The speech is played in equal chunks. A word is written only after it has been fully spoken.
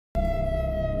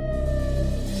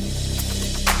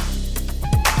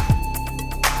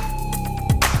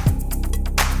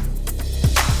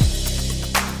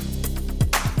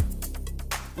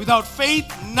Without faith,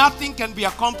 nothing can be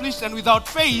accomplished. And without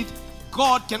faith,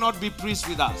 God cannot be pleased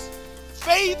with us.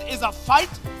 Faith is a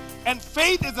fight, and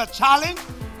faith is a challenge.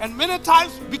 And many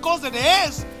times, because it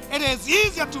is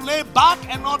easier to lay back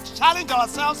and not challenge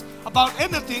ourselves about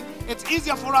anything. It's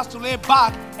easier for us to lay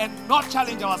back and not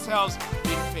challenge ourselves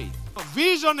in faith.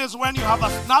 Vision is when you have a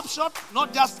snapshot,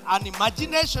 not just an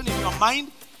imagination in your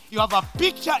mind. You have a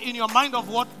picture in your mind of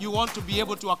what you want to be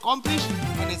able to accomplish,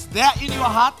 and it's there in your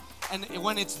heart. And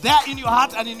when it's there in your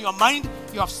heart and in your mind,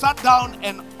 you have sat down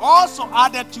and also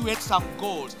added to it some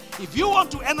goals. If you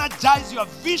want to energize your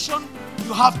vision,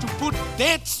 you have to put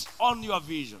dates on your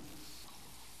vision.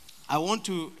 I want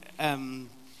to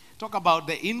talk about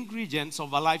the ingredients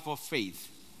of a life of faith.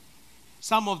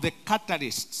 Some of the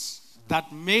catalysts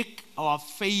that make our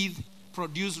faith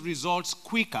produce results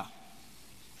quicker.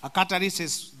 A catalyst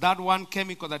is that one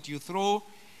chemical that you throw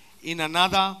in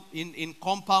another, in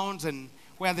compounds, and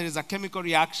where there is a chemical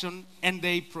reaction, and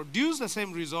they produce the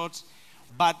same results,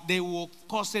 but they will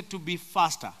cause it to be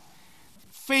faster.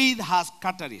 Faith has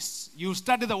catalysts. You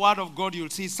study the Word of God,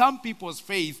 you'll see some people's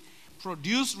faith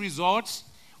produce results.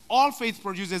 All faith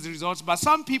produces results, but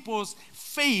some people's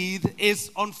faith is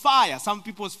on fire. Some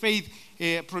people's faith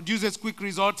produces quick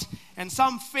results, and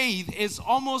some faith is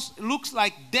almost looks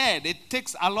like dead. It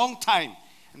takes a long time.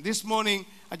 And this morning,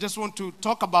 I just want to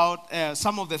talk about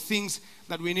some of the things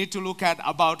that we need to look at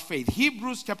about faith.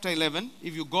 Hebrews chapter 11,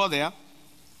 if you go there,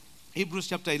 Hebrews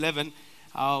chapter 11,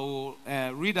 I'll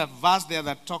read a verse there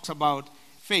that talks about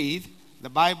faith. The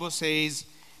Bible says,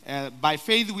 by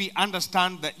faith we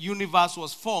understand that universe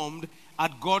was formed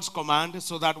at God's command,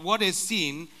 so that what is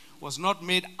seen was not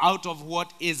made out of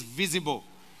what is visible.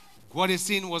 What is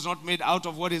seen was not made out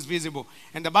of what is visible.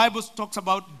 And the Bible talks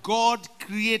about God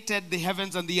created the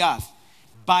heavens and the earth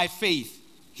by faith.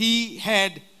 He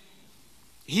had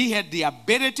the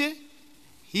ability,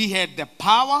 he had the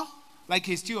power, like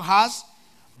he still has,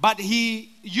 but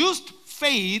he used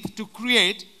faith to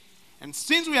create. And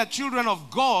since we are children of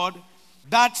God,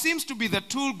 that seems to be the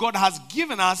tool God has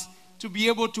given us to be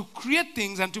able to create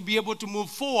things and to be able to move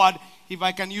forward, if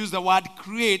I can use the word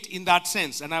create in that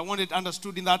sense. And I want it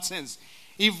understood in that sense.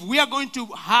 If we are going to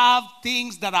have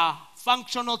things that are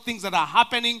functional, things that are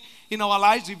happening in our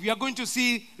lives, if we are going to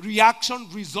see reaction,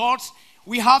 results,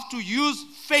 we have to use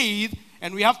faith,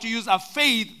 and we have to use a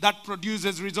faith that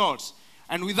produces results.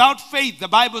 And without faith, the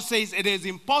Bible says it is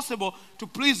impossible to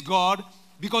please God,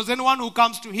 because anyone who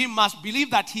comes to him must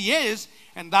believe that he is,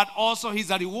 and that also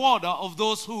he's a rewarder of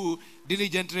those who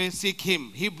diligently seek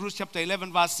him. Hebrews chapter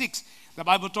 11 verse 6. The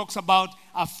Bible talks about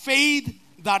a faith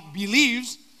that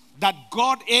believes that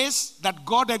God is, that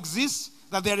God exists,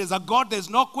 that there is a God. There's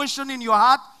no question in your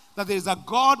heart that there is a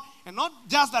God. And not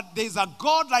just that there is a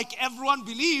God like everyone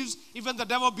believes, even the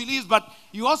devil believes, but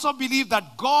you also believe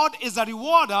that God is a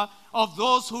rewarder of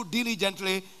those who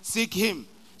diligently seek him.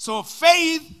 So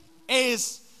faith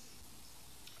is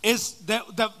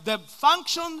the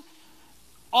function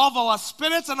of our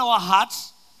spirits and our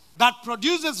hearts that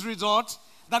produces results,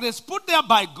 that is put there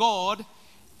by God,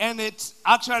 and it's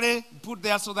actually put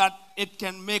there so that it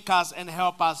can make us and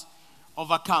help us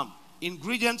overcome.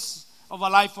 Ingredients of a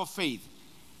life of faith.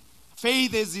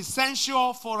 Faith is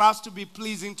essential for us to be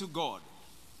pleasing to God.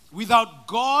 Without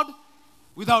God,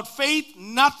 without faith,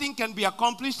 nothing can be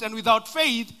accomplished, and without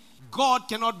faith, God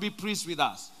cannot be pleased with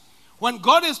us. When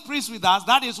God is pleased with us,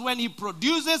 that is when he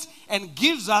produces and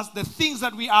gives us the things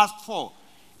that we ask for.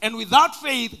 And without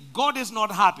faith, God is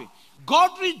not happy.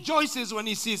 God rejoices when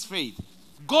he sees faith.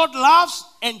 God loves,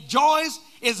 enjoys,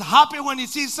 is happy when he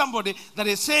sees somebody that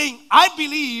is saying, I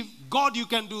believe, God, you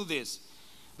can do this.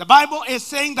 The Bible is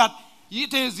saying that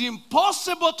it is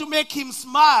impossible to make him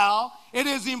smile. It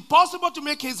is impossible to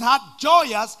make his heart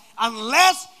joyous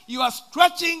unless you are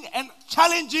stretching and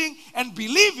challenging and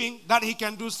believing that he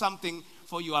can do something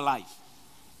for your life.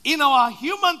 In our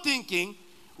human thinking,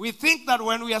 we think that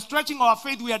when we are stretching our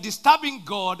faith, we are disturbing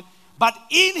God. But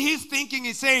in his thinking,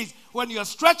 he says, when you are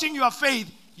stretching your faith,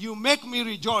 you make me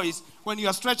rejoice. When you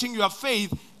are stretching your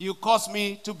faith, you cause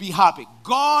me to be happy.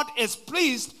 God is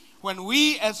pleased when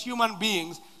we as human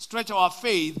beings stretch our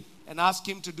faith and ask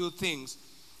him to do things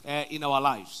in our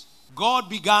lives. God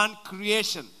began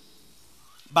creation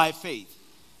by faith.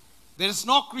 There is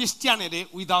no Christianity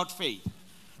without faith.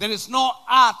 There is no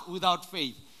earth without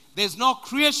faith. There is no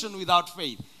creation without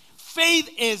faith. Faith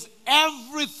is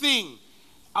everything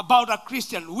about a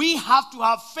Christian. We have to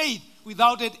have faith.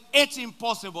 Without it, it's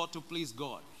impossible to please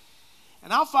God.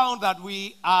 And I found that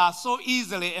we are so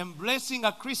easily embracing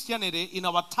a Christianity in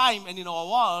our time and in our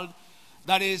world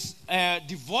that is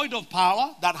devoid of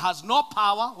power, that has no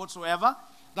power whatsoever,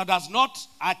 that does not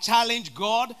challenge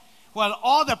God, while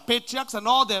all the patriarchs and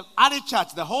all the early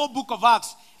church, the whole book of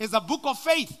Acts, is a book of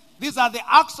faith. These are the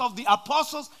Acts of the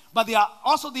apostles, but they are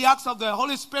also the Acts of the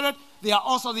Holy Spirit. They are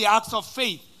also the Acts of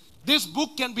faith. This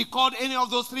book can be called any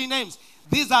of those three names.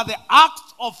 These are the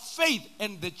Acts of faith.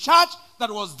 And the church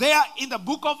that was there in the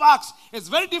book of Acts is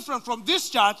very different from this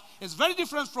church. It's very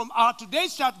different from our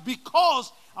today's church,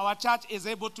 because our church is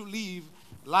able to live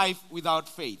life without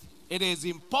faith. It is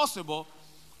impossible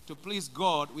to please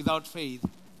God without faith,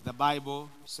 the Bible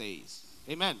says.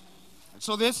 Amen. And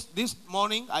so this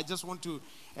morning, I just want to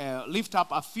lift up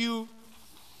a few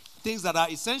things that are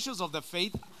essentials of the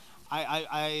faith.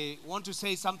 I want to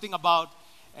say something about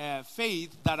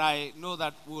faith that I know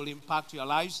that will impact your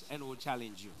lives and will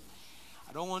challenge you.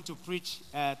 I don't want to preach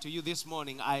to you this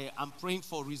morning. I am praying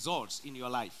for results in your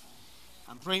life.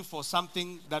 I'm praying for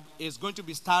something that is going to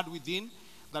be stirred within,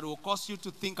 that will cause you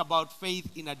to think about faith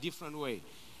in a different way.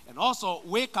 And also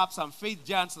wake up some faith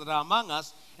giants that are among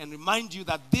us and remind you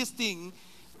that this thing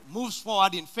moves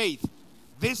forward in faith.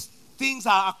 These things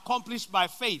are accomplished by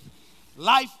faith.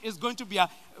 Life is going to be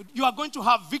you are going to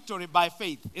have victory by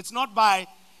faith. It's not by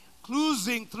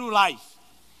cruising through life.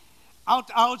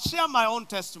 I'll share my own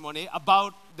testimony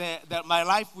about my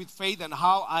life with faith and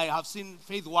how I have seen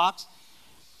faith works.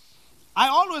 I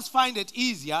always find it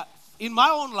easier in my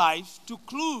own life to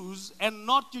cruise and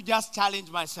not to just challenge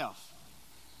myself.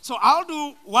 So I'll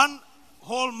do 1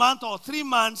 whole month or 3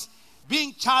 months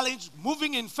being challenged,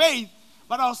 moving in faith,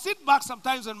 but I'll sit back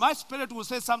sometimes and my spirit will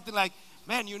say something like,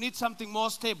 man, you need something more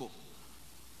stable.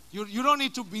 You don't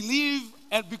need to believe,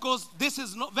 because this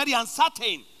is not very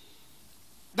uncertain.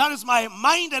 That is my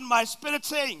mind and my spirit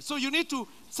saying. So you need to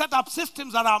set up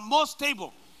systems that are more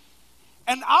stable.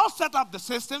 And I'll set up the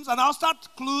systems and I'll start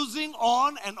cruising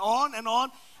on and on and on.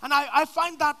 And I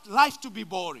find that life to be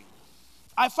boring.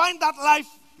 I find that life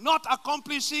not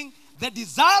accomplishing the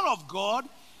desire of God,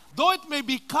 though it may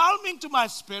be calming to my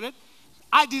spirit.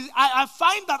 I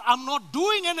find that I'm not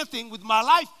doing anything with my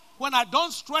life when I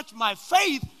don't stretch my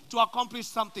faith to accomplish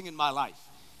something in my life.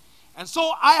 And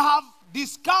so I have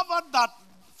discovered that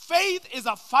faith is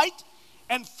a fight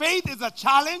and faith is a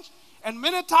challenge. And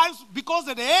many times, because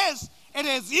it is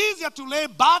easier to lay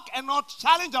back and not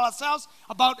challenge ourselves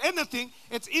about anything.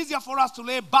 It's easier for us to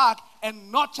lay back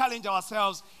and not challenge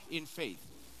ourselves in faith.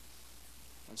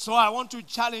 And so I want to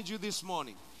challenge you this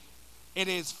morning. It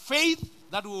is faith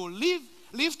that will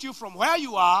lift you from where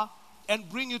you are and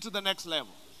bring you to the next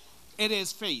level. It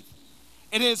is faith.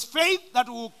 It is faith that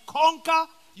will conquer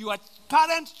your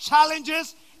current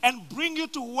challenges and bring you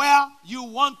to where you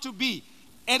want to be.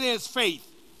 It is faith.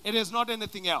 It is not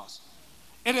anything else.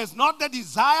 It is not the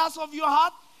desires of your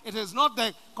heart. It is not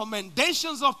the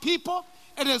commendations of people.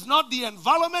 It is not the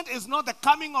environment. It's not the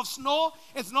coming of snow.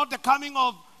 It's not the coming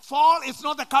of fall. It's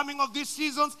not the coming of these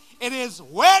seasons. It is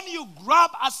when you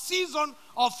grab a season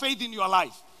of faith in your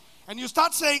life and you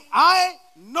start saying, I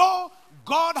know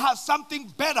God has something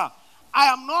better.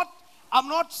 I'm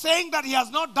not saying that He has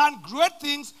not done great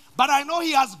things, but I know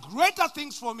He has greater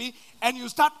things for me. And you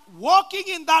start walking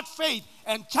in that faith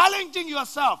and challenging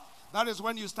yourself. That is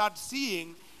when you start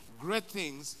seeing great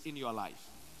things in your life.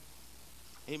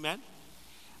 Amen.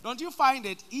 Don't you find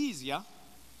it easier,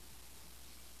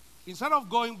 instead of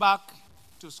going back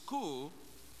to school,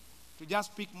 to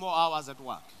just pick more hours at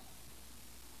work?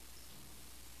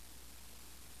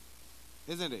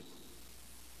 Isn't it?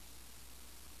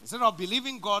 Instead of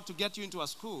believing God to get you into a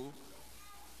school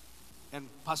and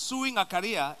pursuing a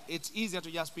career, it's easier to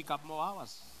just pick up more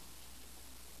hours.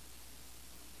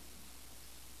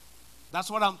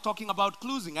 That's what I'm talking about,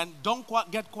 closing. And don't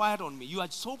get quiet on me. You are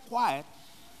so quiet.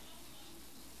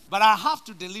 But I have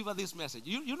to deliver this message.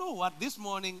 You know what? This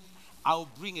morning, I'll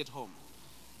bring it home.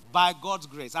 By God's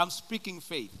grace. I'm speaking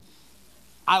faith.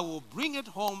 I will bring it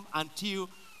home until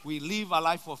we live a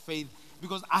life of faith.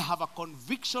 Because I have a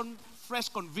conviction, fresh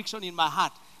conviction in my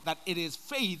heart, that it is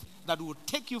faith that will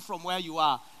take you from where you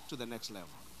are to the next level.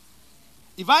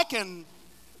 If I can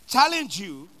challenge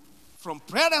you from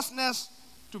prayerlessness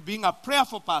to being a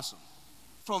prayerful person,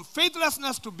 from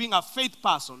faithlessness to being a faith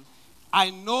person, I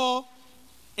know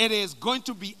it is going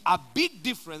to be a big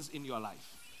difference in your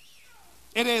life.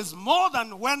 It is more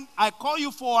than when I call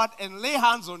you forward and lay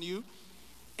hands on you.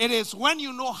 It is when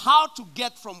you know how to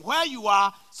get from where you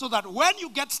are, so that when you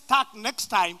get stuck next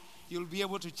time, you'll be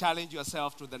able to challenge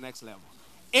yourself to the next level.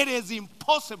 It is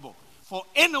impossible for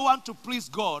anyone to please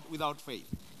God without faith.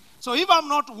 So if I'm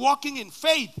not walking in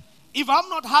faith, if I'm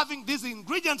not having these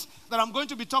ingredients that I'm going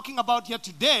to be talking about here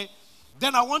today,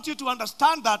 then I want you to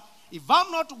understand that if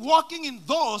I'm not walking in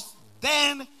those,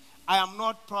 then I am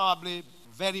not probably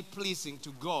very pleasing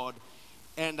to God,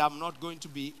 and I'm not going to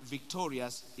be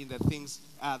victorious in the things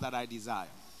that I desire.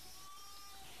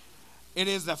 It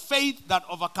is the faith that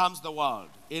overcomes the world.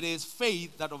 It is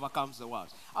faith that overcomes the world.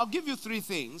 I'll give you 3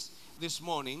 things this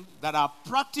morning that are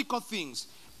practical things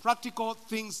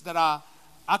that are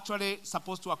actually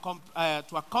supposed to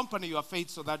accompany your faith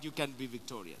so that you can be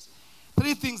victorious.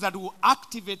 3 things that will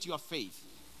activate your faith.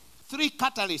 3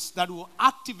 catalysts that will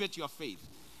activate your faith.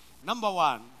 Number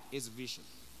 1 is vision.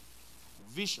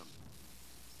 Vision.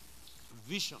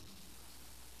 Vision.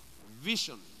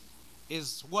 Vision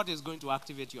is what is going to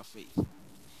activate your faith.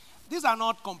 These are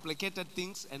not complicated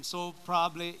things, and so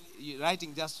probably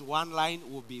writing just one line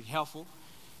will be helpful,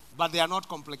 but they are not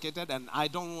complicated, and I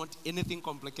don't want anything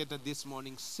complicated this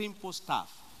morning. Simple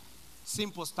stuff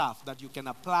that you can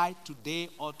apply today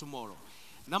or tomorrow.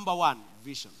 Number 1,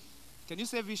 vision. Can you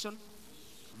say vision?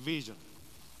 Vision.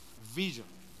 Vision.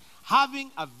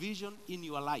 Having a vision in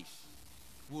your life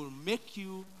will make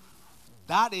you,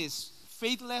 that is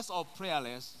faithless or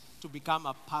prayerless, to become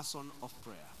a person of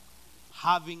prayer.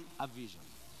 Having a vision.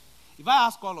 If I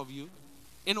ask all of you,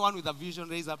 anyone with a vision,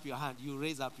 raise up your hand. You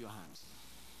raise up your hands.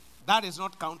 That is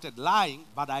not counted lying,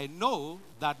 but I know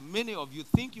that many of you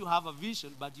think you have a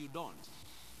vision, but you don't.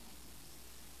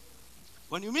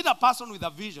 When you meet a person with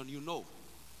a vision, you know.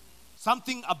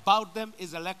 Something about them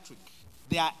is electric.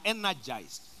 They are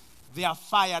energized. They are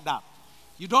fired up.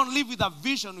 You don't live with a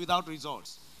vision without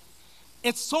results.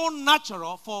 It's so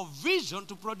natural for vision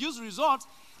to produce results,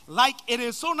 like it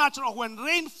is so natural when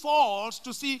rain falls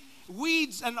to see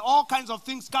weeds and all kinds of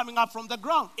things coming up from the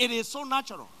ground. It is so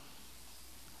natural.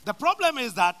 The problem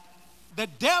is that the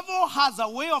devil has a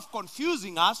way of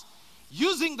confusing us,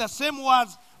 using the same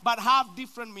words but have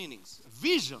different meanings.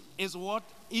 Vision is what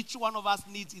each one of us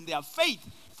needs in their faith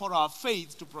for our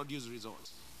faith to produce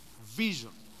results.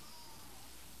 Vision.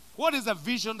 What is the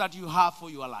vision that you have for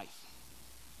your life?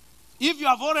 If you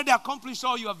have already accomplished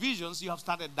all your visions, you have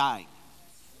started dying.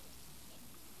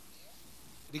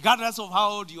 Regardless of how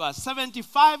old you are,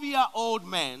 75-year-old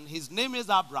man, his name is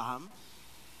Abraham.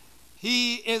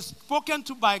 He is spoken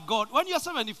to by God. When you're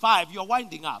 75, you're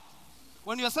winding up.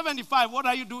 When you're 75, what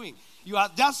are you doing? You are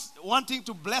just wanting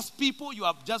to bless people. You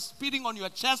are just spitting on your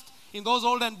chest in those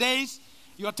olden days.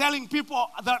 You're telling people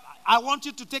that I want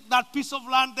you to take that piece of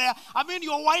land there. I mean,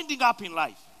 you're winding up in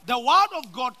life. The word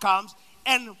of God comes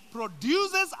and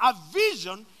produces a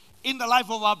vision in the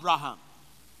life of Abraham.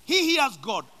 He hears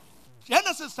God.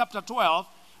 Genesis chapter 12,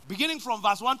 beginning from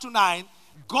verse 1 to 9,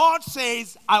 God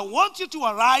says, I want you to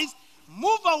arise,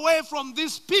 move away from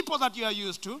these people that you are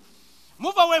used to,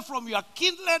 move away from your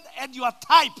kindred and your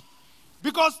type,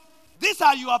 because these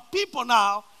are your people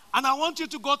now, and I want you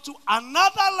to go to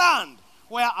another land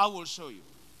where I will show you.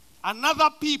 Another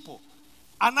people,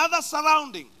 another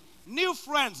surrounding, new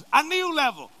friends, a new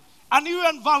level, a new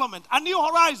environment, a new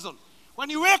horizon. When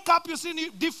you wake up, you see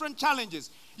different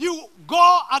challenges. You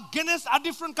go against a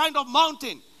different kind of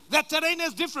mountain. The terrain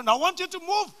is different. I want you to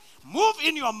move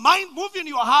in your mind, move in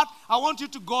your heart. I want you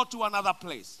to go to another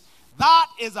place. That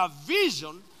is a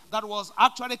vision that was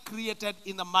actually created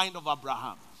in the mind of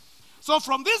Abraham. So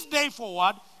from this day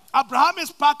forward, Abraham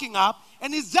is packing up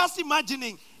and he's just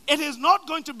imagining it is not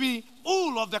going to be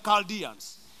Ur of the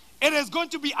Chaldeans. It is going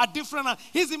to be a different land.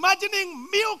 He's imagining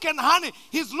milk and honey.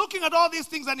 He's looking at all these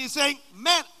things and he's saying,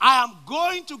 man, I am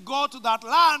going to go to that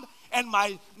land and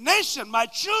my nation, my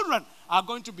children are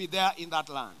going to be there in that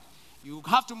land. You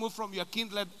have to move from your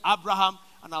kindred, Abraham,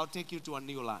 and I'll take you to a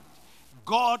new land.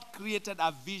 God created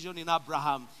a vision in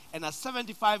Abraham, and a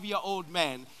 75-year-old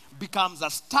man becomes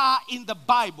a star in the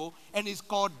Bible and is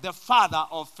called the father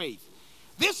of faith.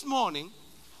 This morning,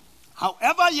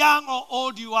 however young or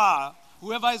old you are,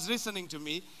 whoever is listening to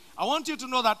me, I want you to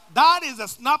know that that is a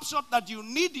snapshot that you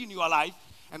need in your life.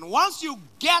 And once you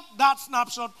get that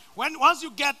snapshot, once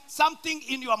you get something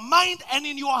in your mind and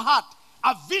in your heart,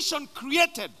 a vision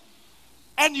created,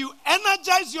 and you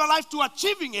energize your life to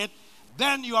achieving it,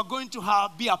 then you are going to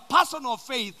be a person of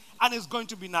faith, and it's going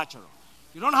to be natural.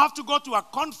 You don't have to go to a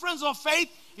conference of faith.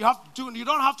 You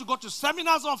don't have to go to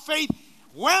seminars of faith.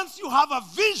 Once you have a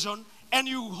vision and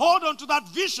you hold on to that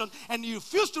vision and you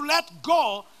refuse to let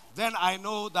go, then I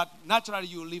know that naturally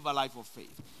you live a life of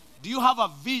faith. Do you have a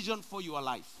vision for your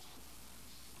life?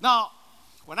 Now,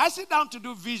 when I sit down to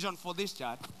do vision for this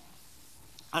church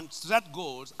and set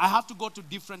goals, I have to go to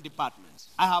different departments.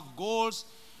 I have goals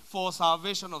for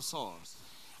salvation of souls.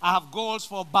 I have goals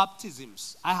for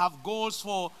baptisms. I have goals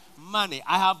for money.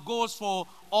 I have goals for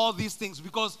all these things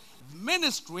because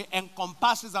ministry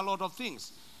encompasses a lot of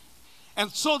things. And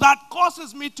so that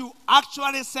causes me to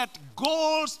actually set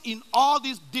goals in all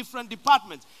these different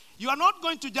departments. you are not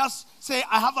going to just say,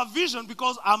 I have a vision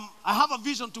because I have a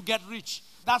vision to get rich.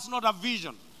 That's not a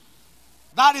vision.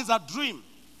 That is a dream.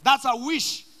 That's a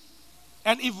wish.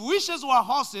 And if wishes were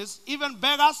horses, even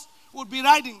beggars would be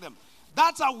riding them.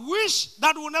 That's a wish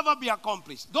that will never be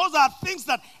accomplished. Those are things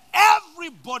that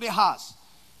everybody has.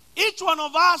 Each one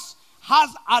of us has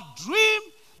a dream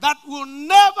that will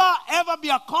never ever be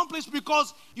accomplished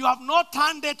because you have not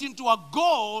turned it into a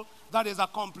goal that is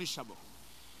accomplishable.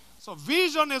 So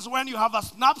vision is when you have a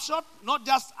snapshot, not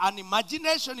just an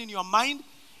imagination in your mind.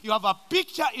 You have a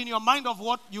picture in your mind of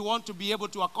what you want to be able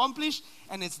to accomplish,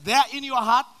 and it's there in your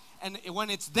heart. And when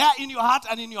it's there in your heart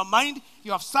and in your mind,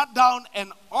 you have sat down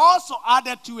and also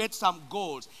added to it some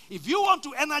goals. If you want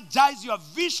to energize your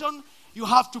vision, you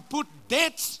have to put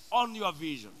dates on your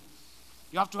vision.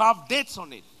 You have to have dates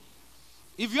on it.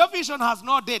 If your vision has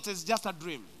no dates, it's just a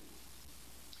dream.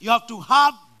 You have to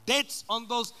have dates on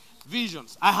those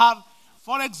visions. I have,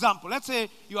 for example, let's say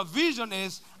your vision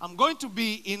is, I'm going to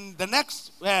be in the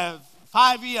next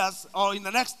 5 years or in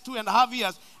the next 2.5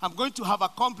 years, I'm going to have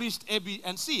accomplished A, B,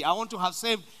 and C. I want to have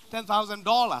saved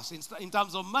 $10,000 in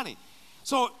terms of money.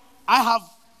 So I have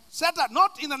set that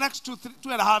not in the next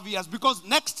 2.5 years, because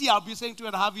next year I'll be saying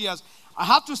 2.5 years. I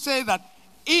have to say that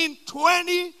in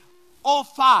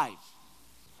 2005,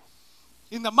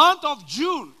 in the month of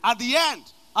June, at the end,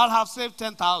 I'll have saved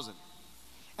 10,000.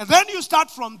 And then you start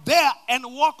from there and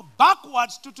walk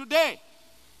backwards to today.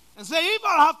 And say, if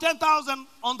I have 10,000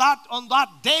 on that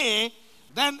day,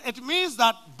 then it means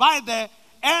that by the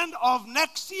end of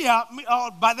next year,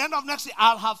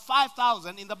 I'll have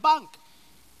 5,000 in the bank.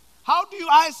 How do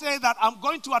I say that I'm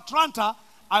going to Atlanta?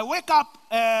 I wake up,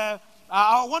 I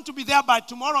want to be there by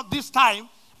tomorrow this time,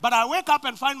 but I wake up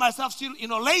and find myself still,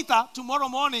 later, tomorrow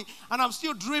morning, and I'm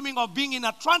still dreaming of being in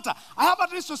Atlanta. I have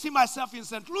at least to see myself in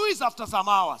St. Louis after some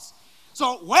hours.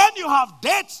 So when you have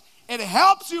dates, it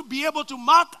helps you be able to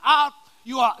mark out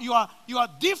your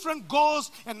different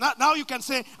goals. And now you can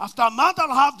say, after a month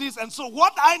I'll have this. And so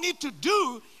what I need to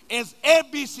do is A,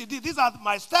 B, C, D. These are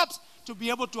my steps to be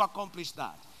able to accomplish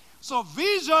that. So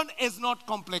vision is not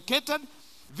complicated.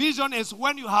 Vision is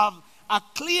when you have a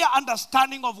clear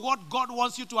understanding of what God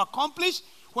wants you to accomplish.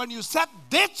 When you set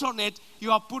dates on it,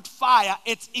 you have put fire,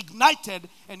 it's ignited,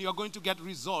 and you're going to get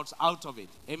results out of it.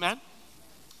 Amen?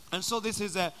 And so this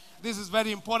is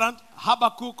very important.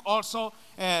 Habakkuk also,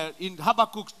 in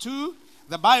Habakkuk 2,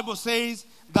 the Bible says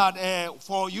that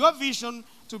for your vision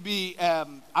to be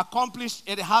accomplished,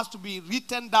 it has to be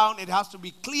written down, it has to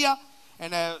be clear.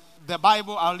 And the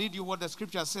Bible, I'll read you what the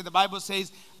scriptures say. The Bible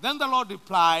says, then the Lord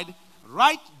replied,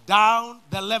 write down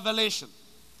the revelation.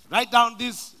 Write down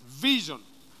this vision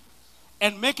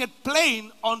and make it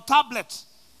plain on tablets.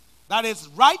 That is,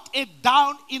 write it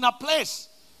down in a place.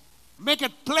 Make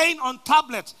it plain on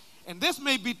tablets. And this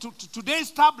may be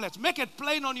today's tablets. Make it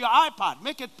plain on your iPad.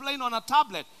 Make it plain on a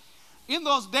tablet. In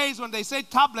those days when they say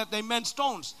tablet, they meant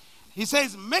stones. He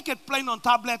says, make it plain on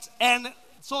tablets, and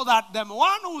so that the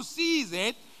one who sees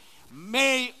it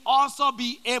may also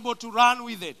be able to run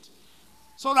with it.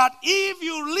 So that if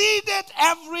you read it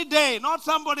every day, not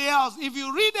somebody else, if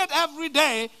you read it every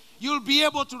day, you'll be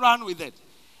able to run with it.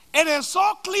 It is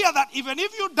so clear that even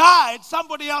if you died,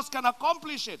 somebody else can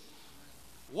accomplish it.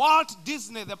 Walt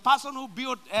Disney, the person who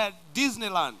built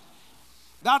Disneyland,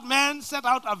 that man set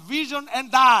out a vision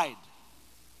and died.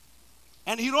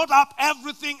 And he wrote up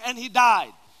everything and he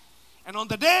died. And on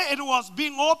the day it was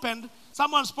being opened,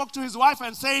 someone spoke to his wife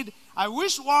and said, I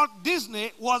wish Walt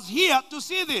Disney was here to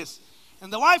see this.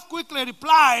 And the wife quickly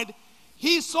replied,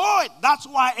 he saw it, that's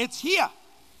why it's here.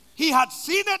 He had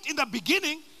seen it in the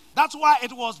beginning, that's why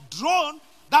it was drawn,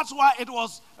 that's why it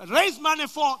was raised money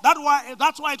for, that's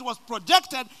why it was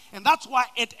projected, and that's why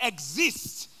it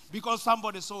exists, because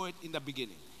somebody saw it in the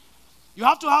beginning. You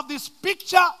have to have this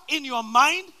picture in your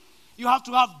mind. You have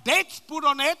to have dates put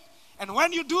on it. And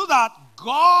when you do that,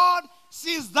 God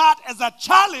sees that as a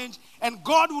challenge, and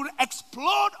God will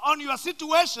explode on your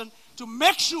situation to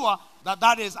make sure that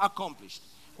that is accomplished.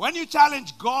 When you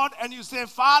challenge God and you say,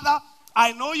 Father,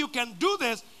 I know you can do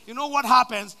this, you know what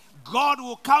happens? God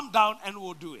will come down and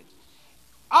will do it.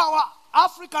 Our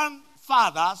African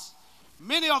fathers,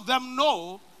 many of them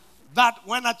know that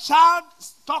when a child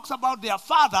talks about their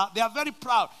father, they are very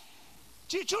proud.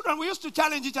 Children, we used to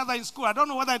challenge each other in school. I don't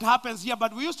know whether it happens here,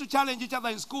 but we used to challenge each other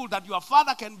in school that my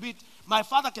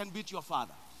father can beat your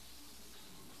father.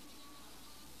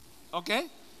 Okay?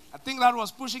 I think that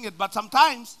was pushing it. But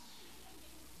sometimes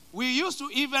we used to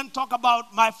even talk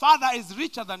about my father is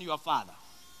richer than your father.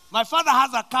 My father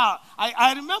has a car.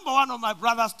 I remember one of my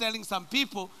brothers telling some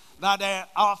people that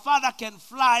our father can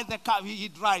fly the car he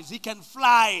drives. He can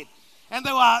fly it. And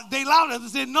they laughed and they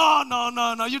said,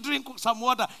 no, you drink some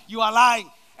water, you are lying.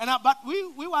 But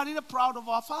we were really proud of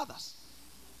our fathers.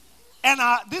 And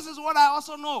this is what I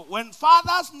also know. When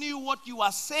fathers knew what you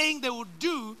were saying they would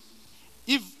do,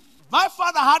 if my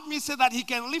father had me say that he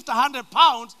can lift 100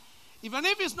 pounds, even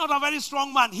if he's not a very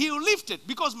strong man, he will lift it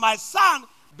because my son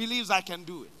believes I can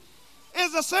do it.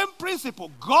 It's the same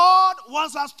principle. God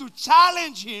wants us to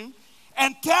challenge him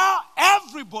and tell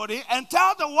everybody and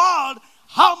tell the world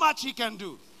how much he can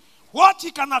do, what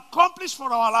he can accomplish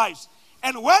for our lives.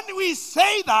 And when we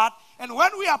say that, and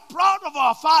when we are proud of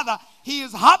our Father, he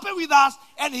is happy with us,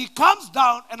 and he comes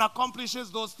down and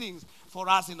accomplishes those things for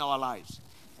us in our lives.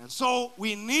 And so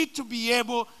we need to be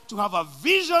able to have a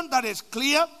vision that is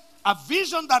clear, a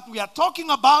vision that we are talking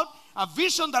about, a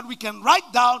vision that we can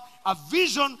write down, a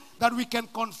vision that we can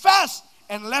confess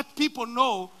and let people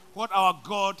know what our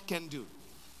God can do.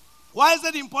 Why is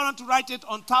it important to write it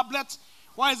on tablets?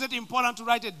 Why is it important to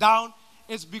write it down?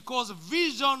 It's because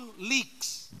vision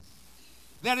leaks.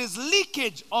 There is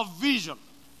leakage of vision.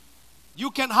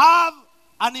 You can have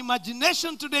an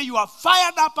imagination today. You are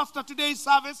fired up after today's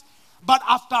service. But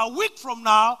after a week from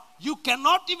now, you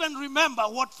cannot even remember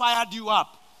what fired you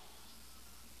up.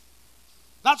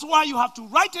 That's why you have to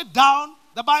write it down.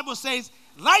 The Bible says,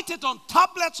 write it on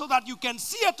tablets so that you can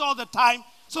see it all the time,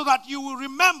 so that you will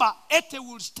remember it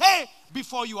will stay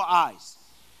before your eyes.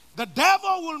 The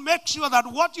devil will make sure that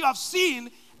what you have seen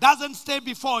doesn't stay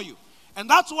before you. And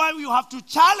that's why you have to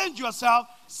challenge yourself,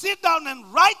 sit down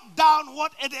and write down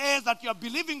what it is that you're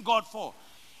believing God for.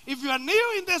 If you are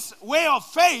new in this way of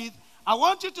faith, I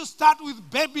want you to start with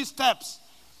baby steps.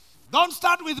 Don't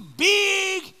start with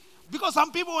big, because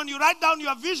some people, when you write down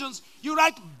your visions, you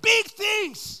write big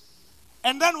things.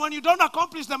 And then when you don't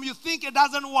accomplish them, you think it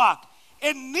doesn't work.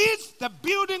 It needs the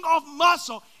building of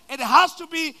muscle. It has to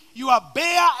be your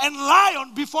bear and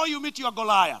lion before you meet your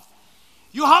Goliath.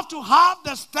 You have to have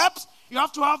the steps. You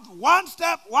have to have one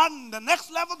step, the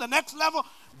next level, the next level.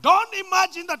 Don't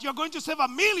imagine that you're going to save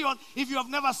 1 million if you have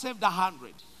never saved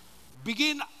 100.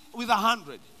 Begin with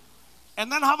 100. And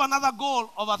then have another goal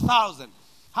of 1,000.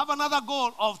 Have another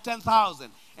goal of 10,000.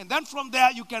 And then from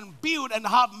there you can build and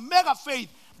have mega faith.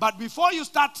 But before you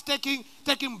start taking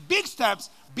big steps,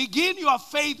 begin your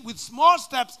faith with small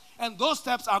steps, and those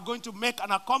steps are going to make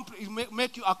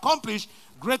you accomplish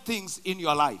great things in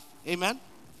your life. Amen?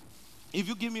 If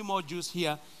you give me more juice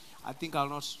here, I think I'll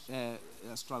not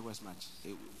struggle as much.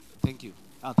 Thank you.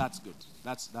 Oh, that's good.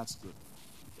 That's good.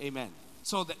 Amen.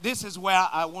 So this is where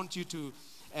I want you to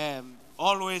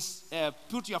always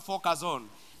put your focus on.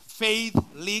 Faith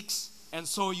leaks, and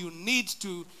so you need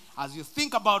to, as you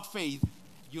think about faith,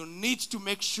 you need to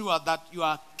make sure that you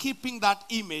are keeping that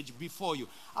image before you.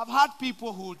 I've had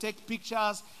people who will take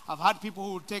pictures. I've had people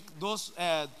who will take those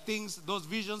things, those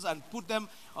visions, and put them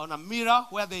on a mirror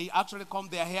where they actually comb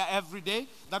their hair every day.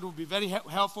 That would be very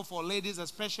helpful for ladies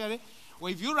especially.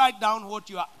 Well, if you write down what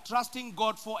you are trusting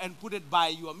God for and put it by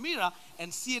your mirror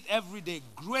and see it every day,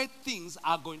 great things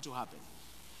are going to happen.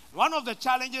 One of the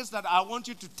challenges that I want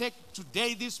you to take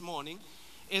today, this morning,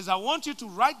 is I want you to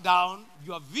write down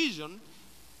your vision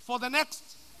for the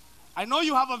next, I know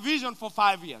you have a vision for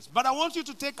 5 years, but I want you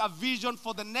to take a vision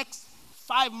for the next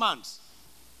 5 months.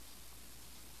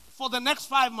 For the next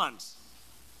 5 months.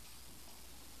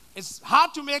 It's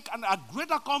hard to make a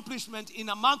great accomplishment in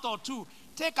a month or two.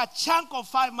 Take a chunk of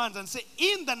 5 months and say,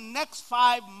 in the next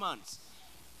 5 months,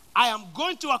 I am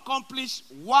going to accomplish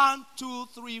 1, 2,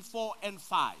 3, 4, and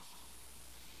 5.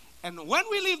 And when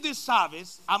we leave this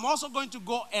service, I'm also going to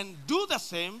go and do the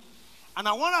same. And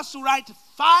I want us to write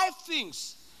 5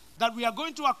 things that we are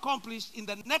going to accomplish in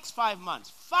the next 5 months.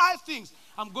 5 things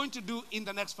I'm going to do in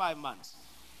the next 5 months.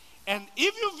 And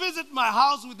if you visit my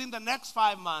house within the next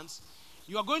 5 months,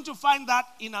 you are going to find that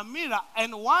in a mirror.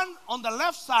 And one on the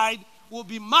left side will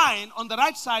be mine. On the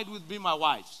right side will be my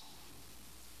wife's.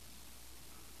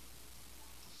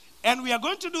 And we are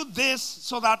going to do this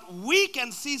so that we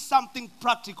can see something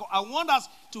practical. I want us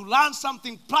to learn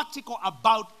something practical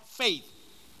about faith.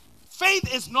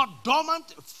 Faith is not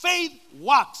dormant. Faith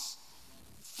works.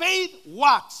 Faith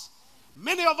works.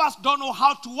 Many of us don't know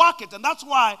how to work it. And that's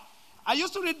why I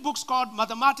used to read books called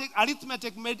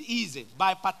Arithmetic Made Easy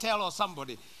by Patel or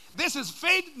somebody. This is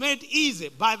Faith Made Easy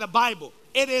by the Bible.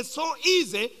 It is so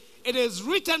easy. It is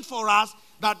written for us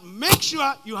that make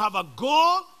sure you have a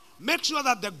goal. Make sure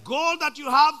that the goal that you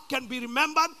have can be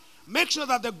remembered. Make sure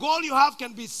that the goal you have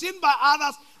can be seen by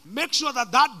others. Make sure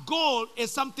that that goal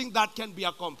is something that can be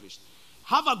accomplished.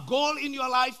 Have a goal in your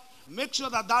life. Make sure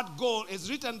that that goal is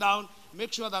written down.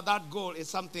 Make sure that that goal is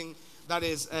something that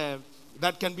is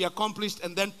that can be accomplished,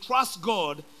 and then trust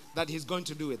God that he's going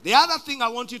to do it. The other thing I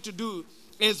want you to do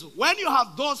is when you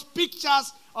have those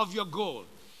pictures of your goal.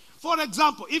 For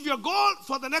example, if your goal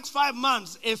for the next 5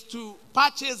 months is to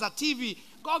purchase a TV,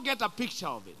 go get a picture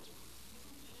of it.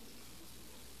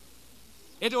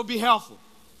 It will be helpful.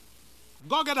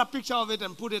 Go get a picture of it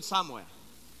and put it somewhere.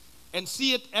 And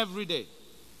see it every day.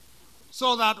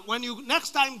 So that when you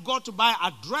next time go to buy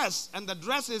a dress and the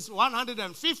dress is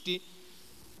 $150,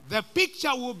 the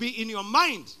picture will be in your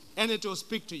mind and it will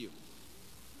speak to you.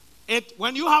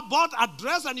 When you have bought a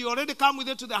dress and you already come with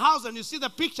it to the house and you see the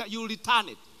picture, you will return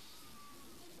it.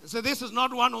 So this is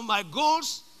not one of my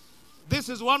goals. This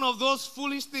is one of those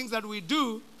foolish things that we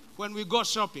do when we go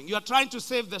shopping. You are trying to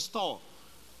save the store.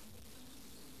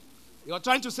 You are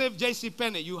trying to save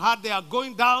JCPenney. You heard they are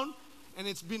going down and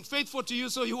it's been faithful to you,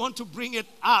 so you want to bring it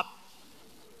up.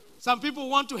 Some people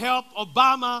want to help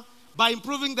Obama by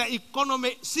improving the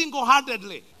economy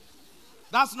single-handedly.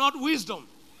 That's not wisdom.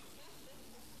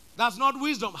 That's not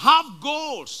wisdom. Have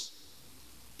goals.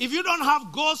 If you don't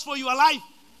have goals for your life,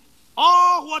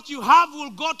 all what you have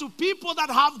will go to people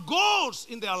that have goals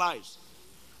in their lives.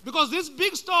 Because these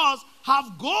big stores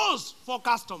have goals for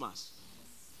customers.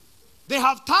 They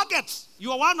have targets.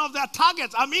 You are one of their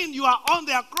targets. I mean, you are on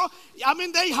their cross. I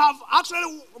mean, they have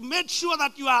actually made sure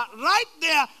that you are right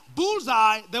there,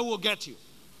 bullseye, they will get you.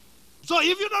 So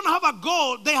if you don't have a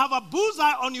goal, they have a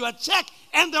bullseye on your check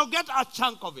and they'll get a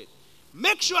chunk of it.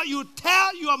 Make sure you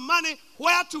tell your money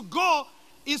where to go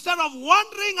instead of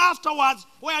wondering afterwards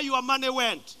where your money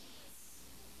went.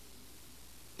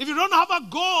 If you don't have a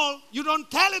goal, you don't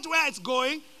tell it where it's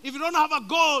going. If you don't have a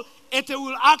goal, it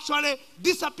will actually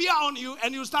disappear on you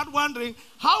and you start wondering,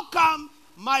 how come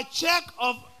my check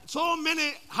of so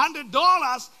many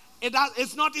 $100,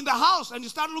 it's not in the house? And you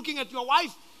start looking at your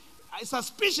wife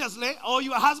suspiciously or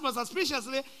your husband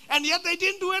suspiciously, and yet they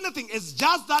didn't do anything. It's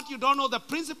just that you don't know the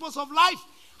principles of life.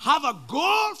 Have a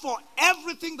goal for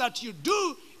everything that you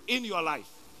do in your life.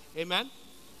 Amen?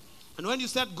 And when you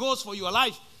set goals for your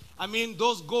life, I mean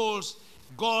those goals,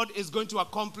 God is going to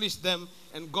accomplish them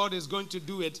and God is going to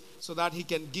do it so that he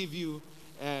can give you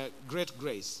great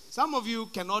grace. Some of you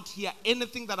cannot hear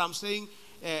anything that I'm saying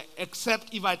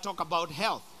except if I talk about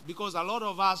health, because a lot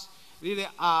of us really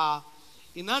are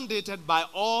inundated by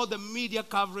all the media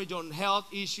coverage on health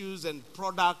issues and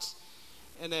products.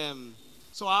 And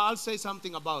so I'll say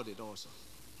something about it also.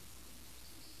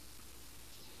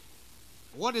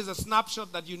 What is a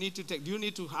snapshot that you need to take? Do you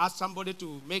need to ask somebody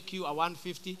to make you a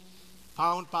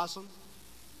 150-pound person?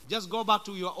 Just go back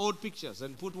to your old pictures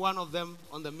and put one of them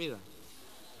on the mirror.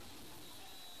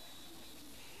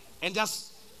 And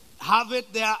just have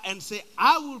it there and say,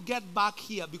 I will get back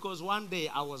here because one day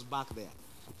I was back there.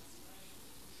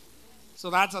 So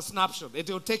that's a snapshot. It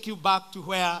will take you back to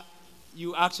where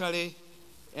you actually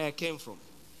came from.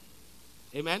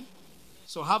 Amen?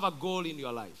 So have a goal in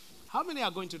your life. How many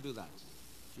are going to do that?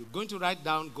 You're going to write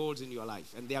down goals in your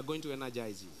life, and they are going to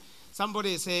energize you.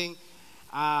 Somebody is saying,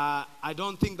 I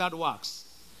don't think that works.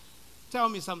 Tell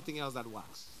me something else that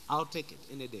works. I'll take it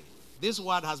any day. This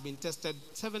word has been tested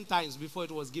 7 times before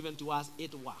it was given to us.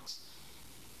 It works.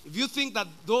 If you think that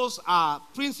those are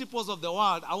principles of the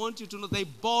world, I want you to know they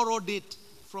borrowed it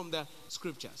from the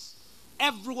scriptures.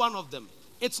 Every one of them.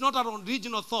 It's not an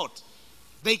original thought.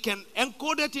 They can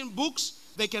encode it in books.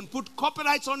 They can put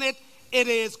copyrights on it. It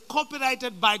is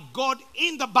copyrighted by God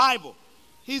in the Bible.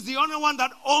 He's the only one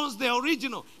that owns the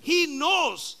original. He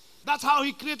knows. That's how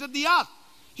he created the earth.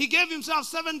 He gave himself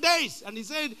 7 days. And he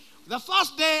said, the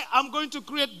first day I'm going to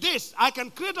create this. I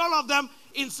can create all of them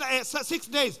in 6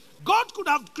 days. God could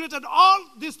have created all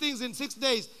these things in 6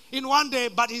 days, in 1 day.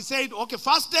 But he said, okay,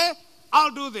 first day,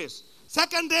 I'll do this.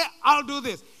 Second day, I'll do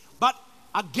this. But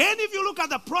again, if you look at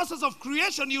the process of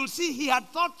creation, you'll see he had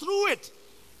thought through it.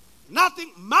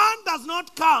 Nothing. Man does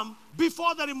not come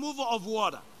before the removal of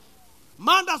water.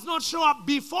 Man does not show up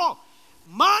before.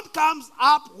 Man comes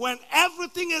up when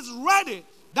everything is ready.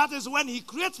 That is when he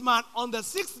creates man on the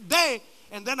 6th day,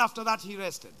 and then after that he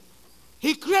rested.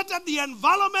 He created the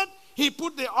environment. He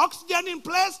put the oxygen in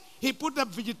place. He put the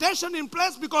vegetation in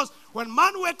place, because when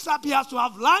man wakes up, he has to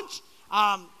have lunch,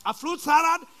 a fruit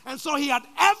salad, and so he had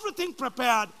everything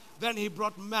prepared. Then he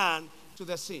brought man to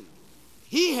the scene.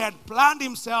 He had planned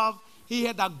himself. He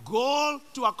had a goal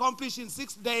to accomplish in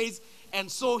 6 days, and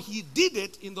so he did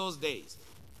it in those days.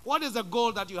 What is the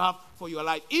goal that you have for your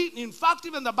life? In fact,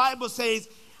 even the Bible says,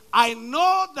 I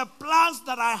know the plans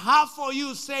that I have for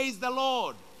you, says the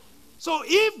Lord. So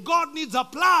if God needs a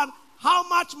plan, how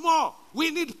much more?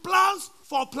 We need plans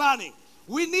for planning.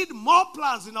 We need more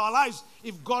plans in our lives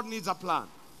if God needs a plan.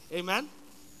 Amen?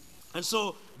 And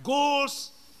so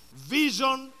goals,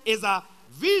 vision is a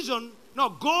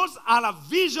Goals are a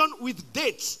vision with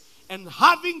dates. And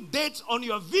having dates on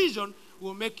your vision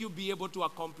will make you be able to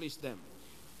accomplish them.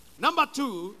 Number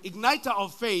 2, igniter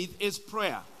of faith is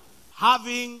prayer.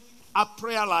 Having a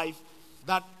prayer life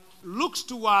that looks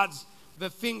towards the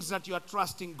things that you are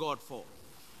trusting God for.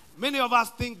 Many of us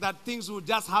think that things will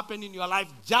just happen in your life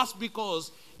just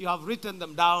because you have written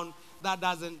them down. That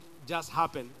doesn't just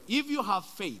happen. If you have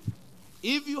faith,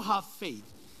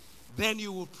 then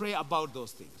you will pray about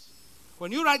those things.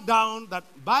 When you write down that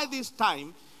by this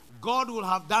time, God will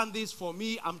have done this for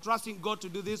me, I'm trusting God to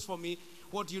do this for me,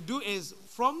 what you do is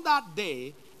from that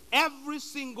day, every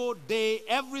single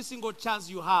chance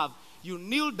you have, you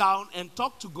kneel down and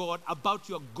talk to God about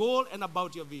your goal and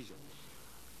about your vision.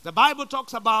 The Bible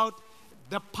talks about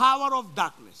the power of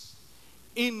darkness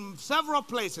in several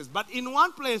places, but in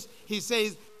one place he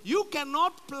says, you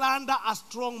cannot plunder a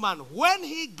strong man. When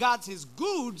he guards his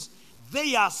goods,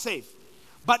 they are safe.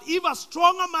 But if a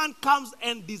stronger man comes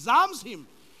and disarms him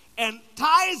and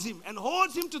ties him and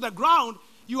holds him to the ground,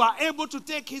 you are able to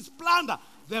take his plunder.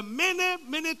 The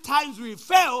many times we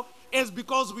fail is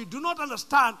because we do not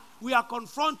understand we are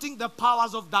confronting the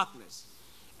powers of darkness.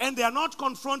 And they are not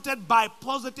confronted by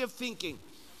positive thinking.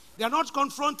 They are not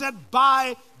confronted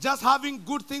by just having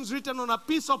good things written on a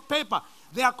piece of paper.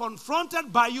 They are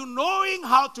confronted by you knowing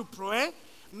how to pray,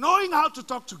 knowing how to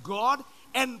talk to God,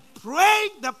 and praying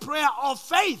the prayer of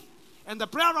faith. And the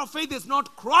prayer of faith is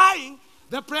not crying.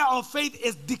 The prayer of faith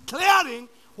is declaring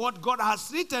what God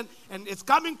has written, and it's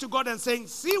coming to God and saying,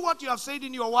 see what you have said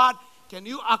in your word. Can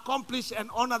you accomplish and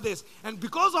honor this? And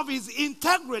because of his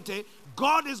integrity,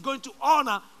 God is going to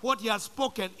honor what he has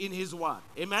spoken in his word.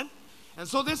 Amen? And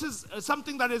so this is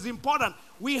something that is important.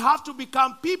 We have to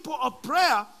become people of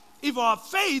prayer if our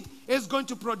faith is going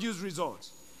to produce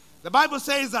results. The Bible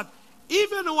says that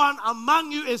if anyone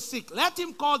among you is sick, let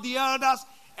him call the elders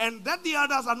and let the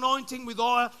elders anoint him with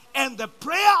oil, and the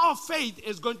prayer of faith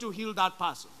is going to heal that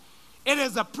person. It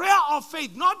is a prayer of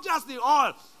faith, not just the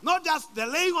oil, not just the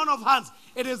laying on of hands.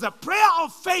 It is a prayer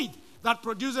of faith that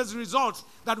produces results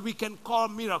that we can call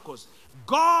miracles.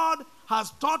 God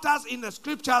has taught us in the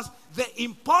scriptures the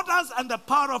importance and the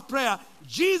power of prayer.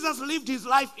 Jesus lived his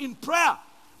life in prayer.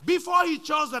 Before he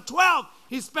chose the 12,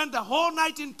 he spent the whole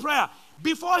night in prayer.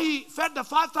 Before he fed the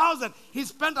 5,000, he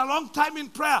spent a long time in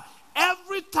prayer.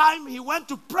 Every time he went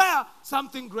to prayer,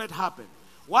 something great happened.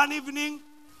 One evening,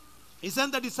 he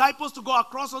sent the disciples to go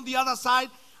across on the other side,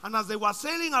 and as they were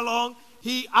sailing along,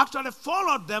 he actually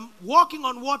followed them, walking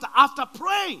on water after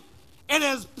praying. It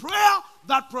is prayer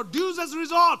that produces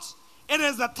results. It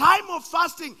is the time of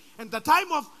fasting and the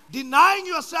time of denying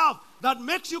yourself that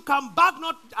makes you come back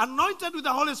not anointed with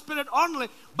the Holy Spirit only,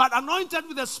 but anointed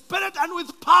with the Spirit and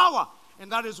with power.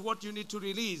 And that is what you need to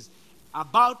release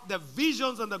about the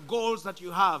visions and the goals that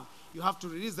you have. You have to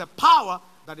release the power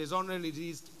that is only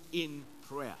released in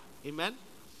prayer. Amen?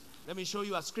 Let me show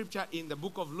you a scripture in the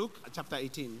book of Luke, chapter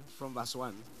 18, from verse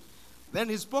 1. Then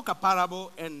he spoke a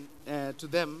parable to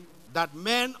them that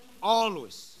men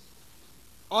always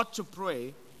ought to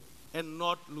pray and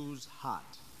not lose heart.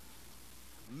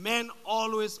 Men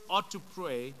always ought to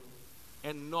pray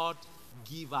and not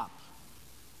give up.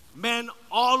 Men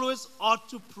always ought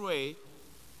to pray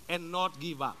and not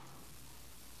give up.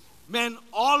 Men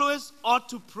always ought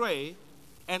to pray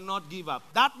and not give up.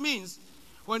 That means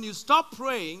when you stop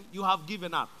praying, you have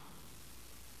given up.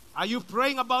 Are you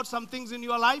praying about some things in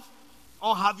your life,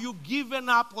 or have you given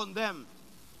up on them?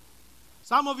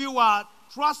 Some of you are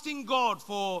trusting God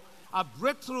for a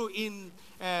breakthrough in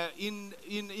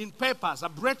papers, a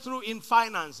breakthrough in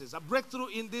finances, a breakthrough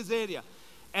in this area,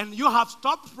 and you have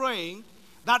stopped praying.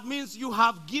 That means you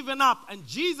have given up. And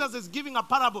Jesus is giving a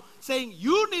parable saying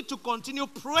you need to continue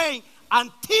praying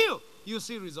until you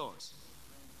see results.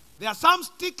 There are some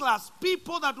sticklers,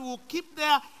 people that will keep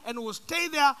there and will stay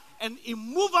there, and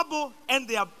immovable, and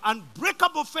their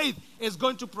unbreakable faith is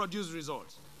going to produce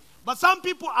results. But some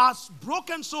people are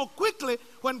broken so quickly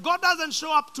when God doesn't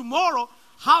show up tomorrow.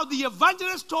 How the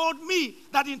evangelist told me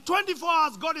that in 24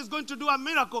 hours God is going to do a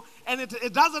miracle, and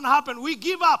it doesn't happen. We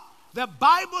give up. The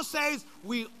Bible says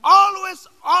we always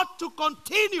ought to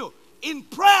continue in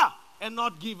prayer and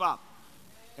not give up.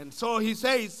 And so he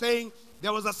says, saying,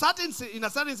 there was in a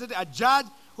certain city a judge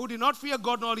who did not fear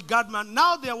God nor regard man.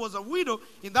 Now there was a widow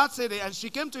in that city, and she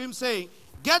came to him saying,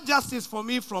 get justice for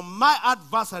me from my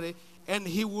adversary. And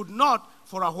he would not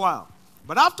for a while.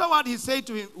 But afterward he said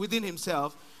to him within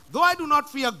himself, though I do not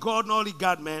fear God nor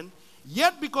regard man,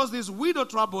 yet because this widow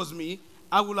troubles me,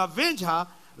 I will avenge her,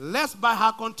 lest by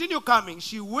her continue coming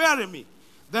she weary me.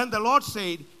 Then the Lord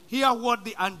said, hear what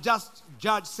the unjust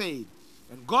judge said.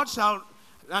 And God shall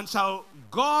And shall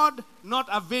God not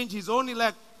avenge his own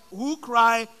elect who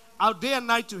cry out day and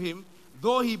night to him,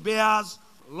 though he bears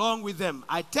long with them?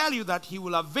 I tell you that he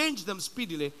will avenge them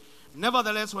speedily.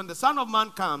 Nevertheless, when the Son of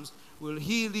Man comes, will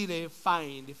he really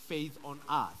find faith on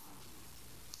earth?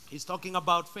 He's talking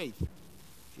about faith.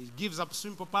 He gives a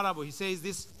simple parable. He says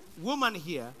this woman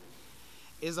here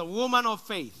is a woman of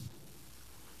faith.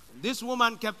 This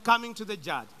woman kept coming to the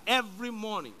judge every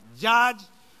morning. Judge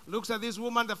looks at this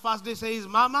woman the first day, says,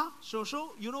 Mama, Shosho,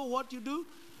 you know what you do?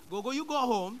 You go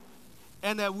home,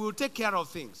 and we'll take care of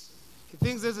things. He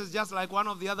thinks this is just like one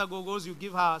of the other Gogos. You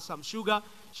give her some sugar.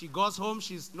 She goes home.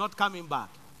 She's not coming back.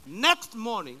 Next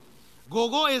morning,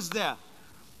 Gogo is there,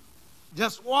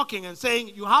 just walking and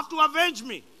saying, you have to avenge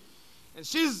me. And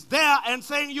she's there and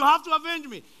saying, you have to avenge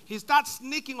me. He starts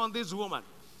sneaking on this woman.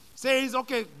 Says,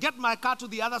 okay, get my car to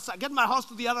the other side. Get my horse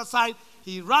to the other side.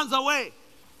 He runs away.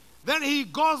 Then he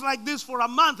goes like this for a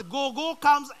month. Gogo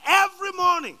comes every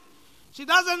morning. She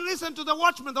doesn't listen to the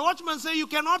watchman. The watchman says, you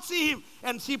cannot see him.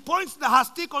 And she points her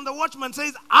stick on the watchman and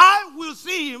says, I will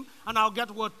see him and I'll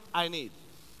get what I need.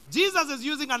 Jesus is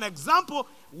using an example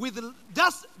with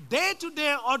just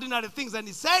day-to-day ordinary things. And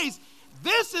he says,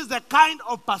 this is the kind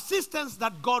of persistence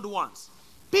that God wants.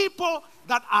 People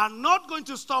that are not going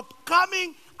to stop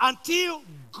coming until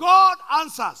God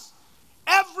answers.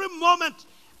 Every moment,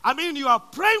 you are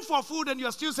praying for food and you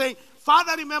are still saying,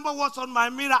 Father, remember what's on my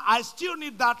mirror. I still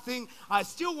need that thing. I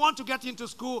still want to get into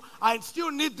school. I still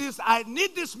need this. I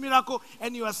need this miracle.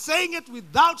 And you are saying it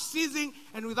without ceasing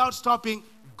and without stopping.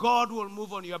 God will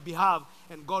move on your behalf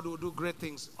and God will do great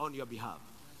things on your behalf.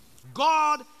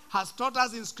 God has taught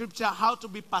us in Scripture how to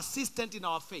be persistent in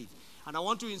our faith. And I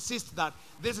want to insist that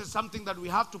this is something that we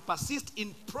have to persist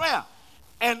in prayer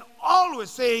and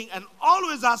always saying and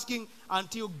always asking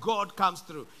until God comes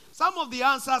through. Some of the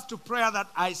answers to prayer that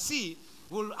I see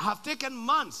will have taken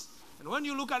months. And when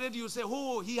you look at it, you say,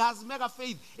 oh, he has mega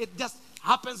faith. It just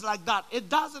happens like that. It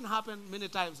doesn't happen many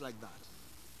times like that.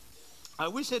 I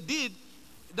wish it did.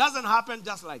 It doesn't happen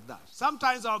just like that.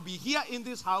 Sometimes I'll be here in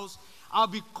this house. I'll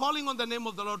be calling on the name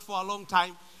of the Lord for a long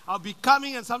time. I'll be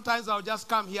coming and sometimes I'll just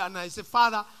come here and I say,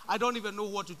 Father, I don't even know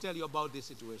what to tell you about this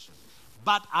situation.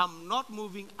 But I'm not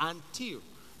moving until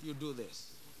you do this.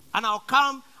 And I'll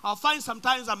come, I'll find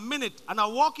sometimes a minute, and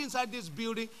I'll walk inside this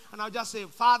building, and I'll just say,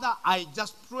 Father, I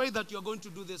just pray that you're going to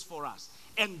do this for us.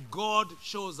 And God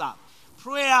shows up.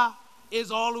 Prayer is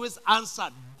always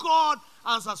answered. God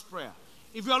answers prayer.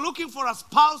 If you're looking for a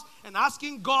spouse and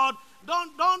asking God,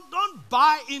 don't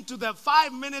buy into the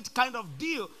 5-minute kind of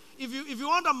deal. If you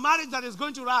want a marriage that is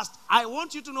going to last, I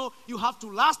want you to know you have to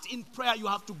last in prayer. You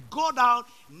have to go down,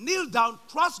 kneel down,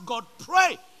 trust God,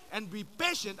 pray, and be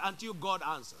patient until God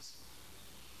answers.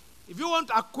 If you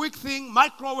want a quick thing,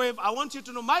 microwave, I want you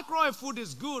to know microwave food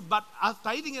is good, but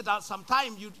after eating it at some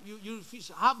time, you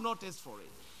have no taste for it.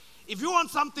 If you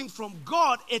want something from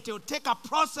God, it will take a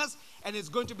process, and it's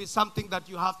going to be something that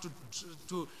you have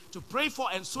to pray for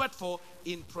and sweat for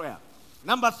in prayer.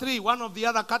 Number 3, one of the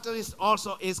other catalysts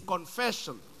also is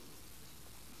confession.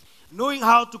 Knowing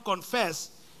how to confess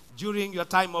during your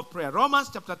time of prayer. Romans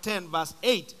chapter 10, verse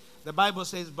 8, the Bible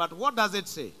says, but what does it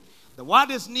say? The word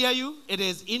is near you, it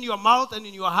is in your mouth and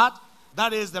in your heart.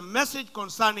 That is the message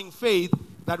concerning faith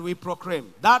that we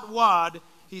proclaim. That word,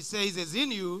 he says, is in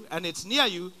you and it's near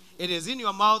you. It is in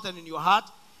your mouth and in your heart.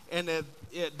 And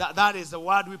that is the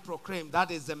word we proclaim. That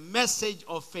is the message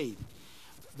of faith.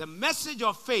 The message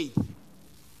of faith.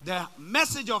 The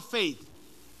message of faith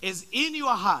is in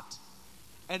your heart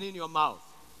and in your mouth.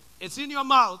 It's in your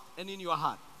mouth and in your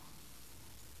heart.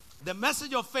 The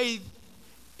message of faith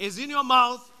is in your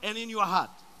mouth and in your heart.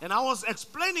 And I was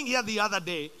explaining here the other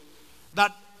day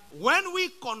that when we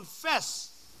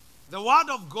confess the word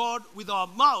of God with our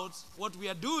mouths, what we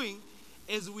are doing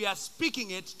is we are speaking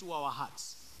it to our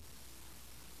hearts.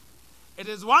 It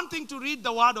is one thing to read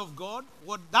the word of God.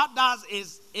 What that does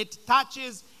is it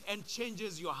touches and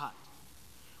changes your heart.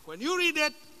 When you read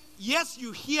it, yes,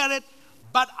 you hear it,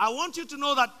 but I want you to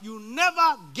know that you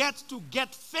never get to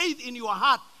get faith in your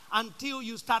heart until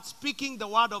you start speaking the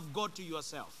word of God to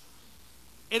yourself.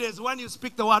 It is when you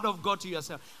speak the word of God to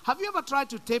yourself. Have you ever tried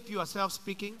to tape yourself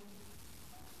speaking?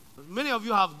 Many of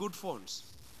you have good phones.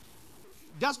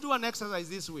 Just do an exercise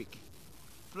this week.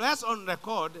 Press on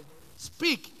record,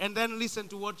 speak, and then listen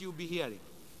to what you'll be hearing.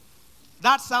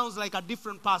 That sounds like a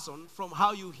different person from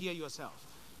how you hear yourself.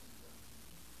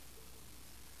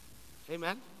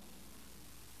 Amen?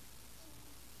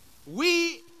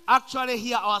 We actually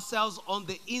hear ourselves on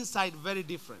the inside very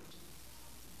different.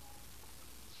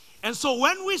 And so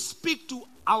when we speak to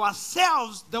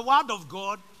ourselves the word of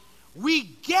God, we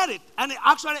get it. And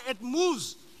it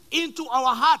moves into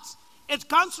our hearts. It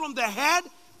comes from the head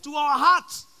to our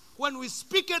hearts. When we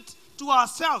speak it to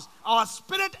ourselves, our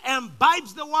spirit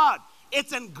imbibes the word.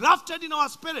 It's engrafted in our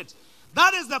spirit.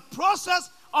 That is the process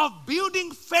of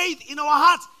building faith in our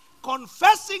hearts.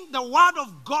 Confessing the word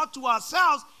of God to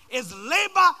ourselves is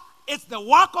labor. It's the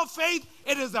work of faith.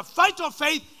 It is the fight of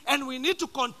faith. And we need to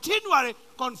continually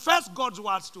confess God's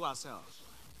words to ourselves.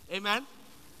 Amen?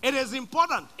 It is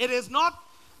important. It is not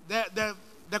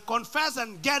the confess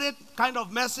and get it kind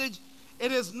of message.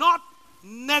 It is not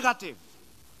negative.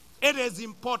 It is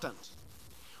important.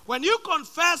 When you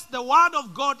confess the word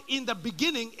of God in the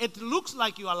beginning, it looks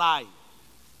like you are lying.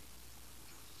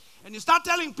 And you start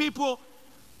telling people,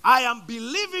 I am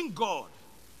believing God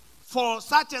for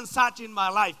such and such in my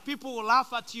life. People will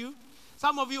laugh at you.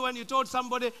 Some of you, when you told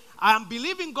somebody, I am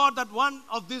believing God that one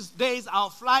of these days I'll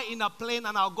fly in a plane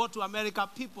and I'll go to America,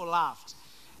 people laughed.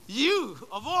 You,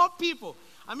 of all people,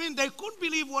 I mean, they couldn't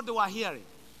believe what they were hearing.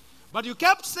 But you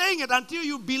kept saying it until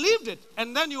you believed it.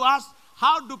 And then you asked,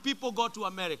 how do people go to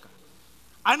America?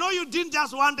 I know you didn't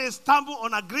just one day stumble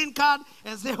on a green card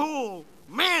and say, oh,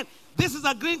 man, this is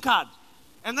a green card.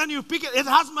 And then you pick it. It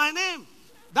has my name.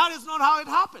 That is not how it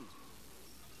happened.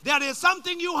 There is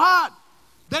something you heard.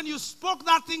 Then you spoke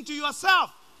that thing to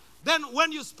yourself. Then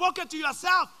when you spoke it to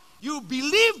yourself, you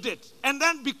believed it. And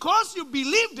then because you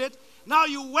believed it, now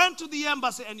you went to the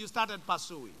embassy and you started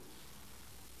pursuing.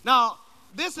 Now,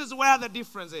 this is where the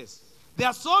difference is. There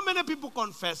are so many people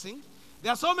confessing.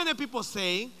 There are so many people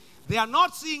saying they are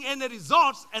not seeing any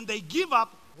results and they give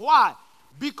up. Why?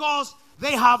 Because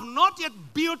they have not yet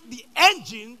built the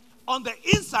engine on the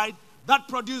inside that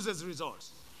produces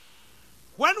results.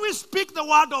 When we speak the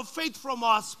word of faith from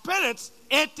our spirits,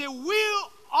 it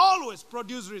will always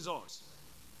produce results.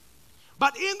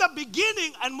 But in the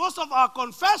beginning and most of our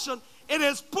confession, it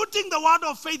is putting the word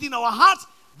of faith in our hearts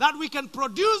that we can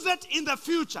produce it in the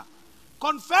future.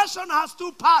 Confession has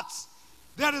two parts.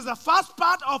 There is the first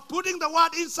part of putting the word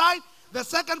inside. The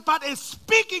second part is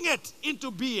speaking it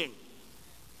into being.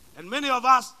 And many of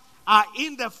us are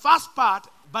in the first part,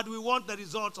 but we want the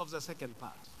results of the second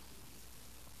part.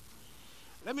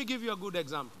 Let me give you a good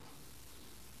example.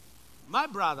 My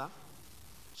brother,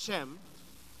 Shem,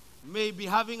 may be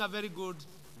having a very good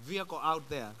vehicle out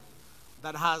there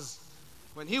that has,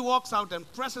 when he walks out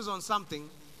and presses on something,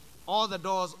 all the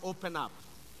doors open up.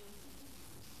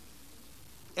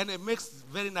 And it makes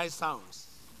very nice sounds.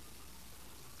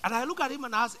 And I look at him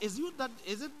and ask, is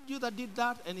it you that did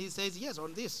that? And he says, yes,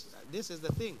 on this. This is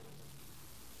the thing.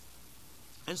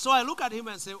 And so I look at him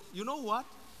and say, you know what?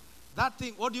 That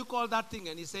thing, what do you call that thing?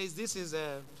 And he says, this is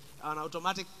an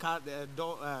automatic car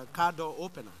door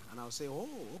opener. And I'll say, oh,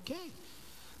 okay.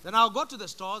 Then I'll go to the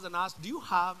stores and ask, do you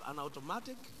have an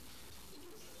automatic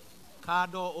car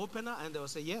door opener? And they'll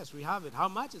say, yes, we have it. How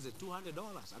much is it? $200.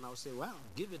 And I'll say, well,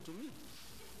 give it to me.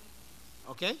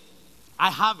 Okay? I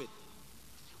have it.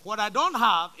 What I don't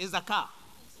have is a car.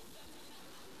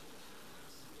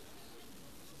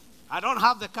 I don't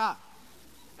have the car.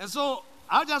 And so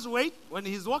I'll just wait. When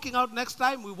he's walking out next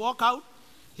time, we walk out.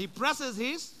 He presses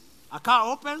his, a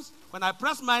car opens. When I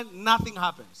press mine, nothing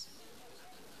happens.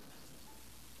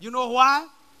 You know why?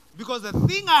 Because the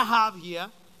thing I have here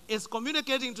is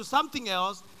communicating to something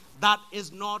else that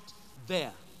is not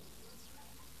there.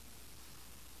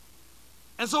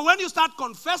 And so when you start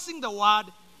confessing the word,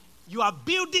 you are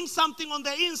building something on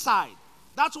the inside.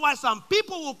 That's why some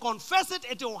people will confess it,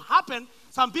 it will happen.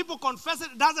 Some people confess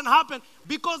it doesn't happen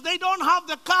because they don't have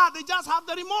the car, they just have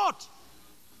the remote.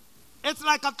 It's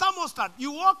like a thermostat.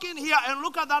 You walk in here and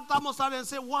look at that thermostat and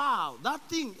say, wow, that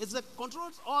thing is that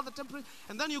controls all the temperature.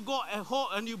 And then you go home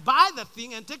and you buy the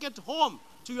thing and take it home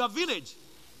to your village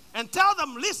and tell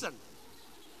them, listen,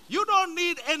 you don't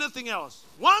need anything else.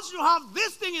 Once you have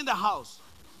this thing in the house,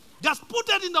 just put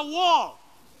it in the wall.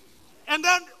 And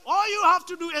then all you have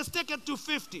to do is take it to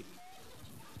 50.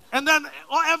 And then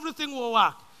everything will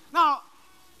work. Now,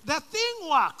 the thing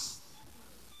works.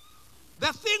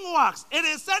 The thing works. It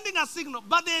is sending a signal,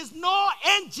 but there is no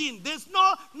engine. There's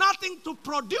nothing to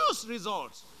produce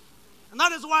results. And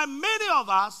that is why many of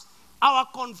us, our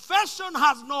confession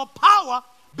has no power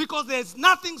because there's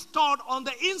nothing stored on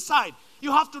the inside.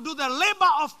 You have to do the labor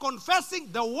of confessing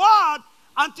the word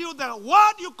until the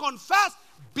word you confess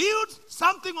builds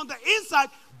something on the inside,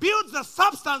 builds the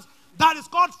substance that is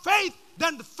called faith.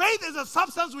 Then the faith is the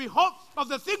substance we hope of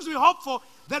the things we hope for.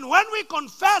 Then when we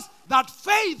confess, that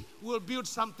faith will build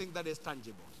something that is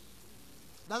tangible.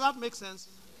 Does that make sense?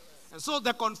 And so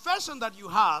the confession that you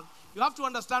have to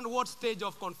understand what stage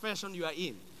of confession you are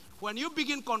in. When you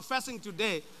begin confessing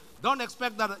today, don't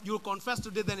expect that you'll confess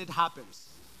today, then it happens.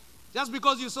 Just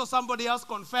because you saw somebody else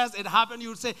confess, it happened, you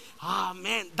would say,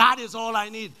 man, that is all I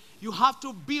need. You have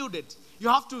to build it. You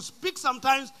have to speak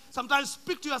sometimes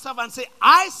speak to yourself and say,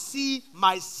 I see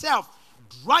myself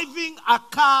driving a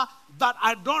car that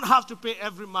I don't have to pay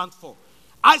every month for.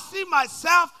 I see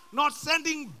myself not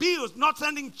sending bills, not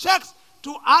sending checks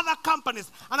to other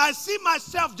companies. And I see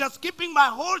myself just keeping my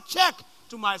whole check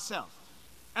to myself.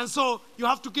 And so you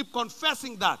have to keep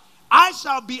confessing that. I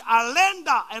shall be a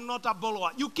lender and not a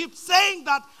borrower. You keep saying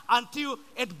that until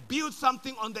it builds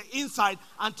something on the inside,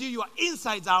 until your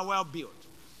insides are well built.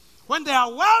 When they are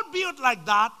well built like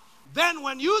that, then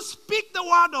when you speak the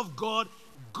word of God,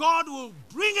 God will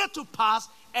bring it to pass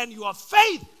and your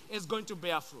faith is going to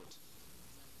bear fruit.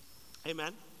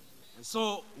 Amen. And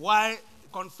so why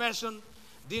confession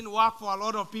didn't work for a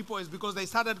lot of people is because they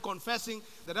started confessing.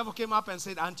 The devil came up and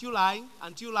said, aren't you lying?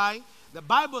 Aren't you lying? The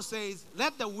Bible says,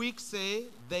 let the weak say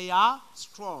they are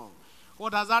strong.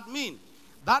 What does that mean?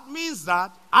 That means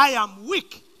that I am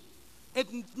weak. It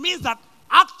means that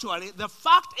actually the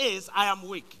fact is I am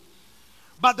weak.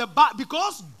 But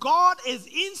because God is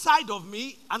inside of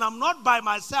me and I'm not by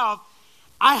myself,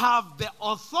 I have the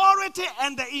authority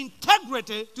and the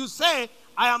integrity to say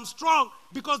I am strong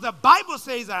because the Bible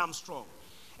says I am strong.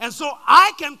 And so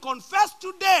I can confess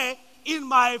today in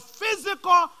my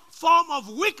physical form of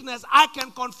weakness, I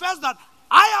can confess that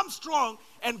I am strong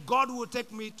and God will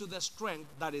take me to the strength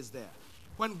that is there.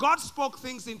 When God spoke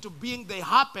things into being, they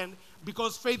happened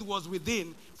because faith was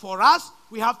within. For us,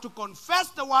 we have to confess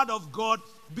the word of God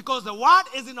because the word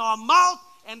is in our mouth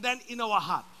and then in our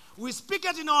heart. We speak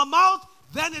it in our mouth,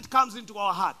 then it comes into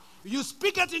our heart. You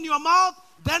speak it in your mouth,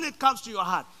 then it comes to your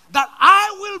heart. That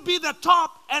I will be the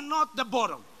top and not the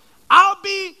bottom. I'll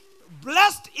be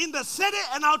blessed in the city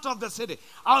and out of the city.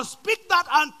 I'll speak that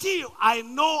until I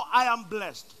know I am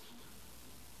blessed.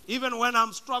 Even when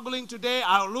I'm struggling today,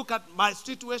 I'll look at my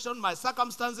situation, my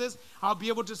circumstances. I'll be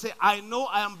able to say, I know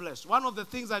I am blessed. One of the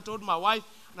things I told my wife,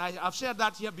 and I've shared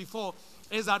that here before,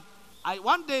 is that I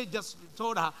one day just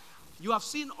told her, you have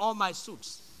seen all my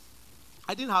suits.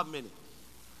 I didn't have many.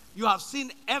 You have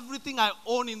seen everything I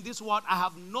own in this world. I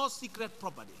have no secret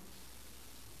property.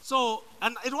 So,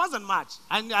 and it wasn't much.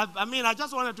 And I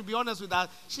just wanted to be honest with her.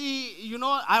 She,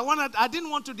 I didn't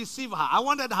want to deceive her. I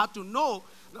wanted her to know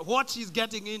what she's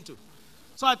getting into.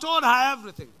 So I told her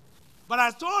everything. But I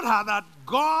told her that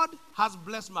God has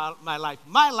blessed my life.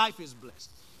 My life is blessed.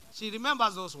 She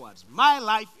remembers those words. My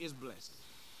life is blessed.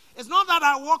 It's not that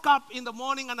I woke up in the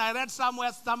morning and I read somewhere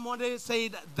somebody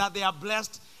said that they are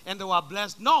blessed and they were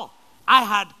blessed. No, I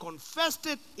had confessed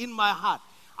it in my heart.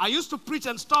 I used to preach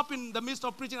and stop in the midst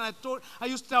of preaching. And I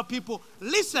used to tell people,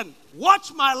 listen,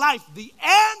 watch my life. The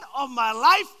end of my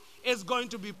life is going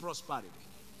to be prosperity.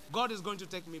 God is going to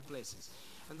take me places.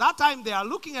 And that time they are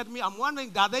looking at me. I'm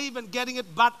wondering, are they even getting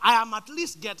it? But I am at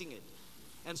least getting it.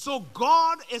 And so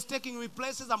God is taking me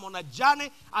places. I'm on a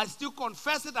journey. I still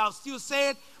confess it. I'll still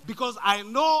say it because I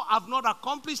know I've not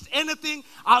accomplished anything.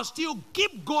 I'll still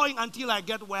keep going until I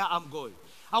get where I'm going.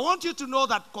 I want you to know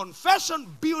that confession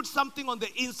builds something on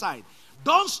the inside.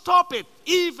 Don't stop it.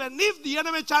 Even if the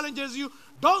enemy challenges you,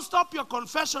 don't stop your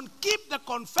confession. Keep the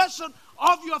confession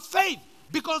of your faith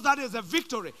because that is a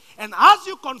victory. And as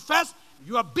you confess,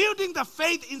 you are building the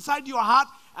faith inside your heart.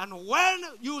 And when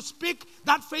you speak,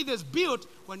 that faith is built.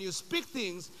 When you speak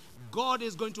things, God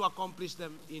is going to accomplish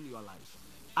them in your life.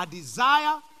 A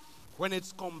desire, when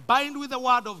it's combined with the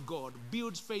word of God,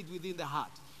 builds faith within the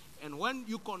heart. And when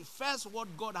you confess what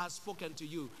God has spoken to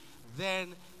you,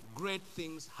 then great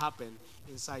things happen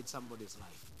inside somebody's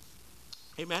life.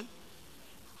 Amen?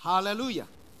 Hallelujah.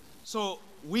 So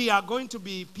we are going to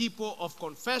be people of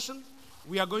confession.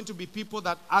 We are going to be people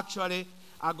that actually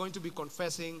are going to be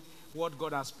confessing what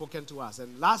God has spoken to us.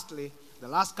 And lastly, the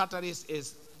last catalyst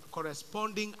is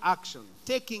corresponding action.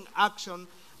 Taking action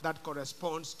that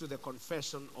corresponds to the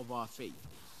confession of our faith.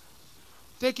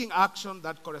 Taking action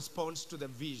that corresponds to the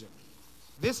vision.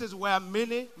 This is where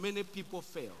many people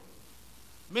fail.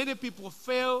 Many people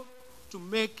fail to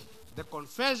make the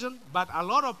confession, but a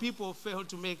lot of people fail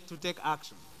to take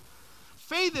action.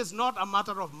 Faith is not a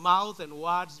matter of mouth and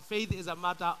words. Faith is a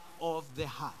matter of the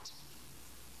heart.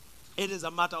 It is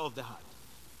a matter of the heart.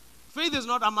 Faith is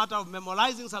not a matter of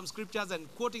memorizing some scriptures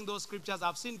and quoting those scriptures.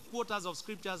 I've seen quoters of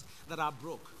scriptures that are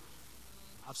broke.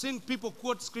 I've seen people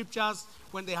quote scriptures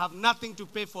when they have nothing to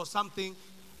pay for something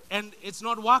and it's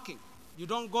not working. You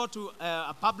don't go to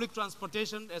a public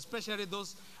transportation, especially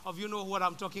those of you know what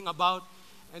I'm talking about,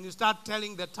 and you start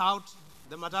telling the tout,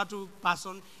 the matatu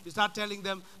person, you start telling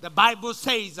them, the Bible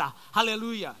says,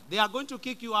 hallelujah. They are going to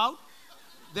kick you out.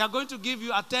 They are going to give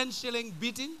you a 10-shilling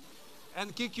beating.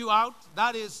 and kick you out,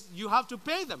 that is, you have to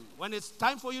pay them. When it's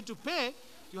time for you to pay,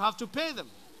 you have to pay them.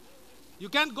 You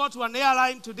can't go to an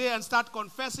airline today and start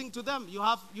confessing to them.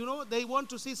 They want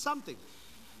to see something.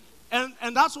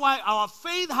 And that's why our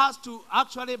faith has to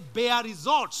actually bear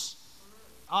results.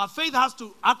 Our faith has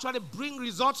to actually bring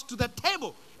results to the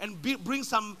table and bring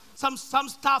some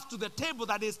stuff to the table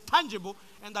that is tangible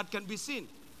and that can be seen.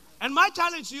 And my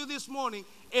challenge to you this morning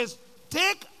is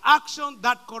take action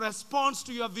that corresponds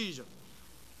to your vision.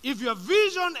 If your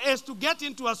vision is to get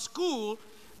into a school,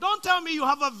 don't tell me you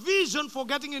have a vision for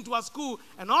getting into a school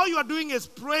and all you are doing is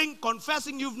praying,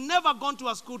 confessing you've never gone to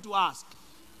a school to ask.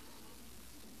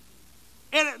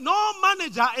 And no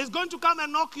manager is going to come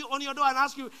and knock you on your door and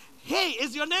ask you, hey,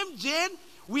 is your name Jane?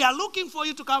 We are looking for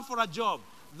you to come for a job.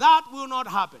 That will not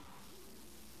happen.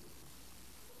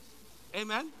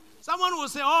 Amen? Someone will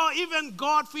say, oh, even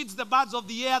God feeds the birds of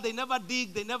the air. They never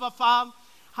dig, they never farm.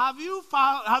 Have you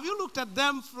looked at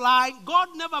them flying? God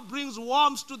never brings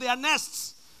worms to their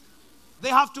nests. They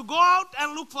have to go out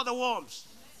and look for the worms.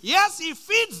 Yes, he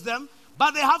feeds them,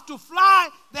 but they have to fly.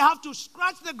 They have to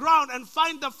scratch the ground and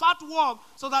find the fat worm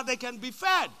so that they can be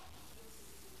fed.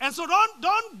 And so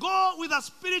don't go with a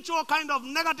spiritual kind of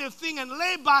negative thing and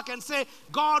lay back and say,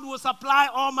 God will supply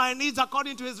all my needs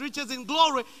according to his riches in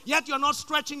glory, yet you're not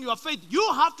stretching your faith.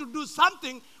 You have to do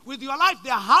something with your life.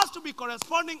 There has to be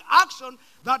corresponding action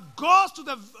that goes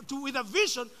with a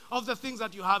vision of the things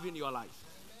that you have in your life.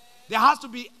 There has to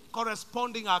be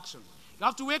corresponding action. You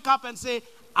have to wake up and say,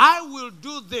 I will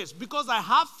do this. Because I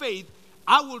have faith,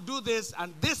 I will do this,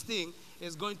 and this thing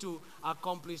is going to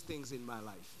accomplish things in my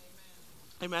life.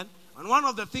 Amen. And one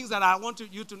of the things that I want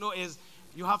you to know is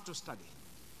you have to study.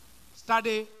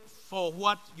 Study for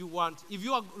what you want. If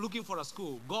you are looking for a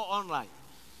school, go online.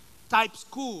 Type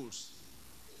schools.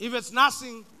 If it's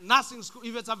nursing school.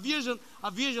 If it's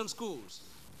aviation schools.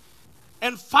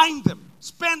 And find them.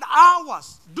 Spend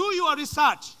hours. Do your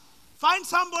research. Find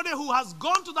somebody who has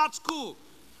gone to that school.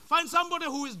 Find somebody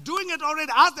who is doing it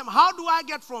already. Ask them, how do I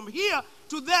get from here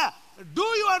to there? Do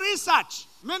your research.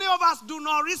 Many of us do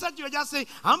no research. You're just saying,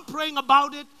 I'm praying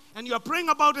about it. And you're praying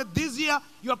about it this year.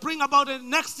 You're praying about it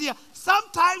next year.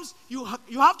 Sometimes you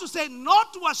have to say no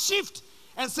to a shift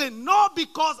and say no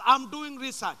because I'm doing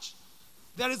research.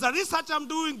 There is a research I'm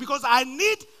doing because I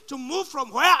need to move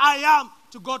from where I am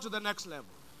to go to the next level.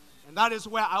 And that is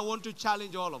where I want to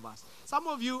challenge all of us. Some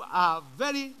of you are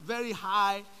very, very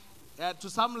high to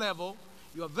some level.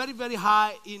 You are very, very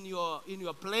high in your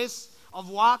place of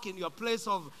work, in your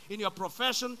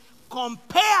profession,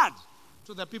 compared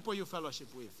to the people you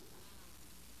fellowship with.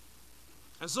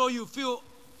 And so you feel,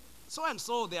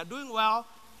 so-and-so, they are doing well,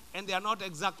 and they are not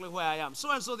exactly where I am.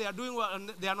 So-and-so, they are doing well, and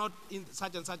they are not in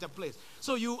such and such a place.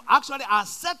 So you actually are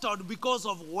settled because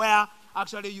of where,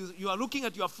 actually, you are looking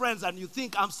at your friends, and you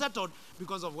think, I'm settled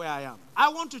because of where I am. I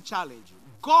want to challenge you.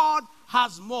 God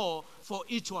has more for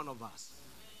each one of us.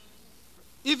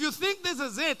 If you think this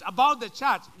is it about the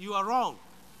church, you are wrong.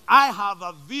 I have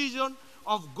a vision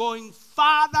of going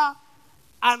farther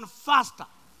and faster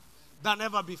than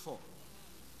ever before.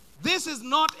 This is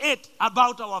not it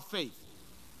about our faith.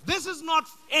 This is not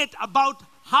it about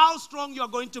how strong you are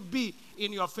going to be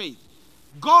in your faith.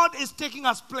 God is taking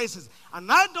us places.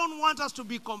 And I don't want us to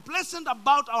be complacent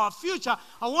about our future.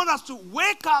 I want us to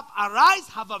wake up, arise,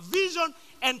 have a vision,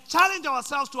 and challenge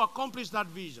ourselves to accomplish that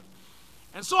vision.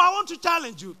 And so I want to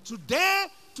challenge you today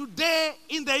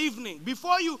in the evening,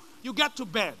 before you get to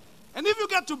bed. And if you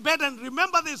get to bed and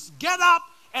remember this, get up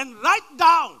and write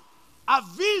down a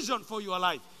vision for your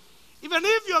life. Even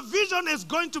if your vision is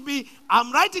going to be,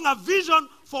 I'm writing a vision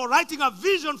for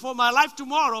my life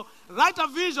tomorrow, write a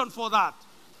vision for that.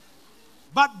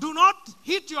 But do not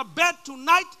hit your bed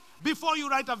tonight before you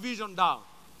write a vision down.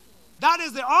 That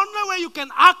is the only way you can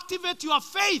activate your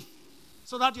faith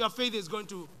so that your faith is going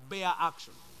to bear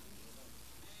action.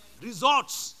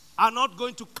 Results are not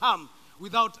going to come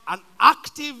without an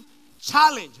active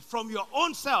challenge from your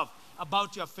own self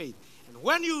about your faith. And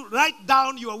when you write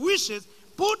down your wishes,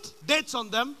 put dates on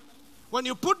them. When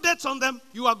you put dates on them,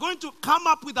 you are going to come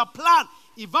up with a plan.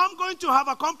 If I'm going to have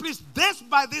accomplished this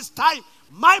by this time,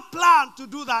 my plan to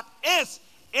do that is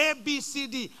A, B, C,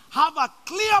 D. Have a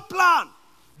clear plan.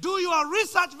 Do your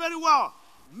research very well.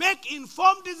 Make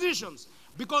informed decisions,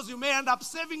 because you may end up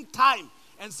saving time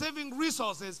and saving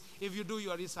resources if you do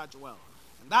your research well.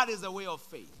 And that is the way of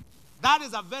faith. That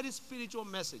is a very spiritual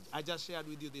message I just shared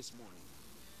with you this morning.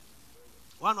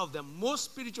 One of the most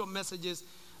spiritual messages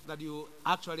that you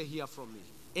actually hear from me.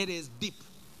 It is deep.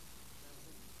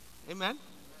 Amen?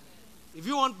 If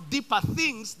you want deeper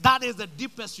things, that is the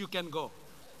deepest you can go.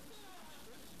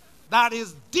 that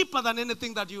is deeper than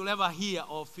anything that you'll ever hear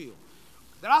or feel.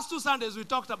 The last 3 Sundays we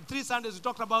talked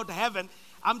about heaven.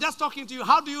 I'm just talking to you,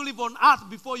 how do you live on earth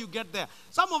before you get there?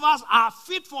 Some of us are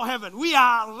fit for heaven. We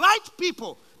are right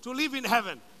people to live in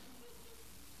heaven.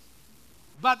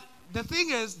 But the thing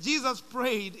is, Jesus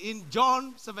prayed in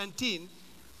John 17.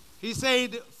 He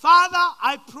said, Father,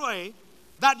 I pray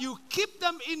that you keep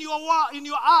them in your earth,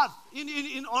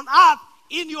 on earth,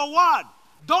 in your word.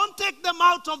 Don't take them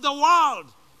out of the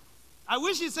world. I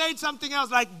wish he said something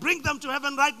else like bring them to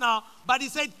heaven right now. But he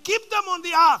said, keep them on the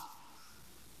earth.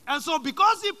 And so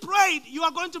because he prayed, you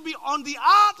are going to be on the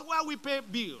earth where we pay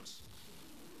bills.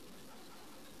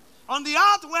 On the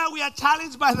earth where we are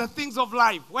challenged by the things of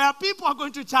life, where people are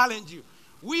going to challenge you.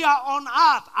 We are on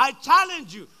earth. I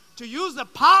challenge you to use the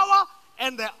power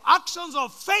and the actions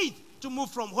of faith to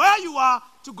move from where you are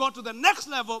to go to the next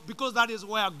level, because that is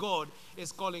where God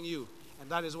is calling you. And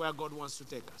that is where God wants to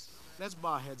take us. Let's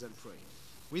bow our heads and pray.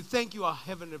 We thank you, our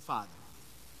Heavenly Father.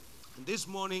 And this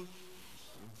morning,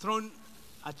 you've thrown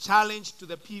a challenge to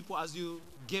the people as you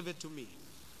gave it to me.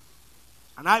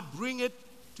 And I bring it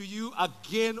to you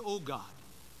again, oh God,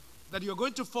 that you're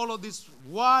going to follow this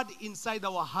word inside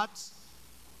our hearts.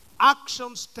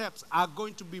 Action steps are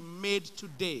going to be made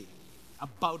today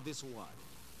about this word.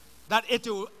 That it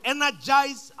will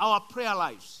energize our prayer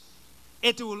lives.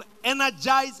 It will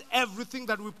energize everything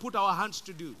that we put our hands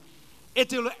to do.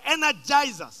 It will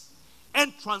energize us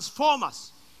and transform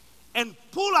us and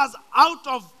pull us out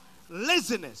of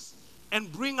laziness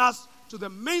and bring us to the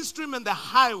mainstream and the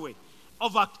highway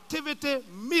of activity,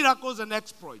 miracles, and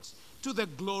exploits to the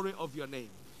glory of your name.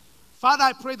 Father,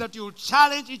 I pray that you will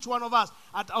challenge each one of us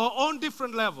at our own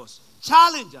different levels.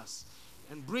 Challenge us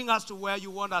and bring us to where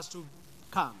you want us to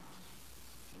come.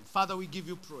 And Father, we give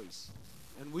you praise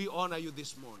and we honor you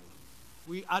this morning.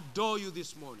 We adore you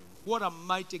this morning. What a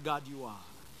mighty God you are.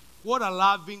 What a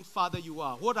loving Father you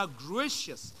are. What a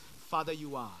gracious Father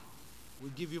you are. We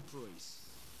give you praise.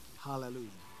 Hallelujah.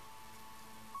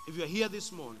 If you're here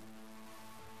this morning,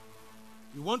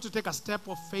 you want to take a step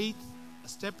of faith, a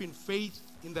step in faith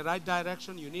in the right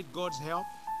direction, you need God's help.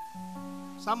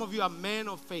 Some of you are men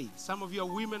of faith. Some of you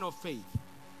are women of faith.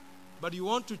 But you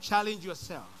want to challenge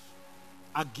yourself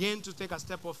again to take a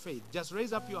step of faith. Just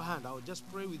raise up your hand. I will just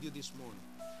pray with you this morning.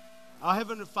 Our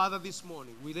Heavenly Father, this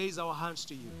morning, we raise our hands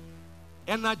to you.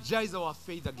 Energize our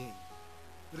faith again.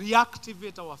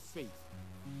 Reactivate our faith.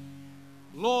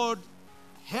 Lord,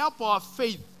 help our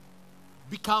faith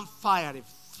become fiery,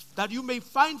 that you may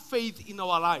find faith in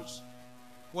our lives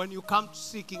when you come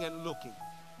seeking and looking.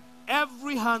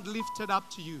 Every hand lifted up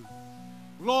to you,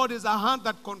 Lord, is a hand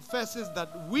that confesses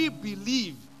that we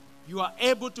believe you are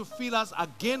able to fill us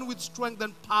again with strength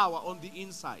and power on the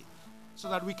inside, so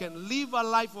that we can live a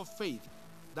life of faith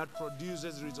that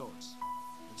produces results.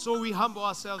 And so we humble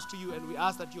ourselves to you and we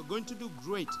ask that you're going to do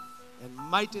great and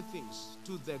mighty things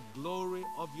to the glory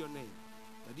of your name.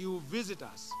 That you will visit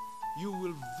us. You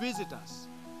will visit us,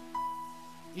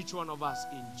 each one of us,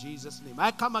 in Jesus' name.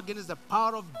 I come against the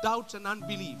power of doubt and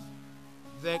unbelief,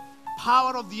 the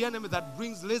power of the enemy that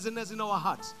brings laziness in our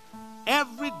hearts.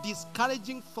 Every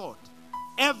discouraging thought,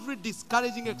 every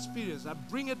discouraging experience, I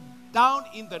bring it down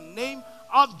in the name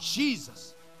of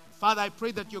Jesus. Father, I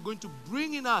pray that you're going to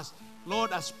bring in us,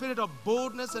 Lord, a spirit of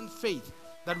boldness and faith,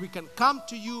 that we can come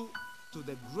to you, to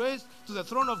the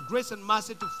throne of grace and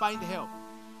mercy, to find help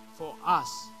for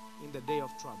us in the day of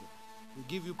trouble. We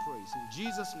give you praise. In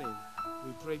Jesus' name,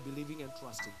 we pray, believing and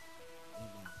trusting. Amen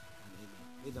and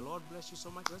amen. May the Lord bless you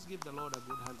so much. Let's give the Lord a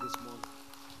good hand this morning.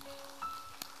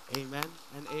 Amen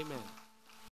and amen.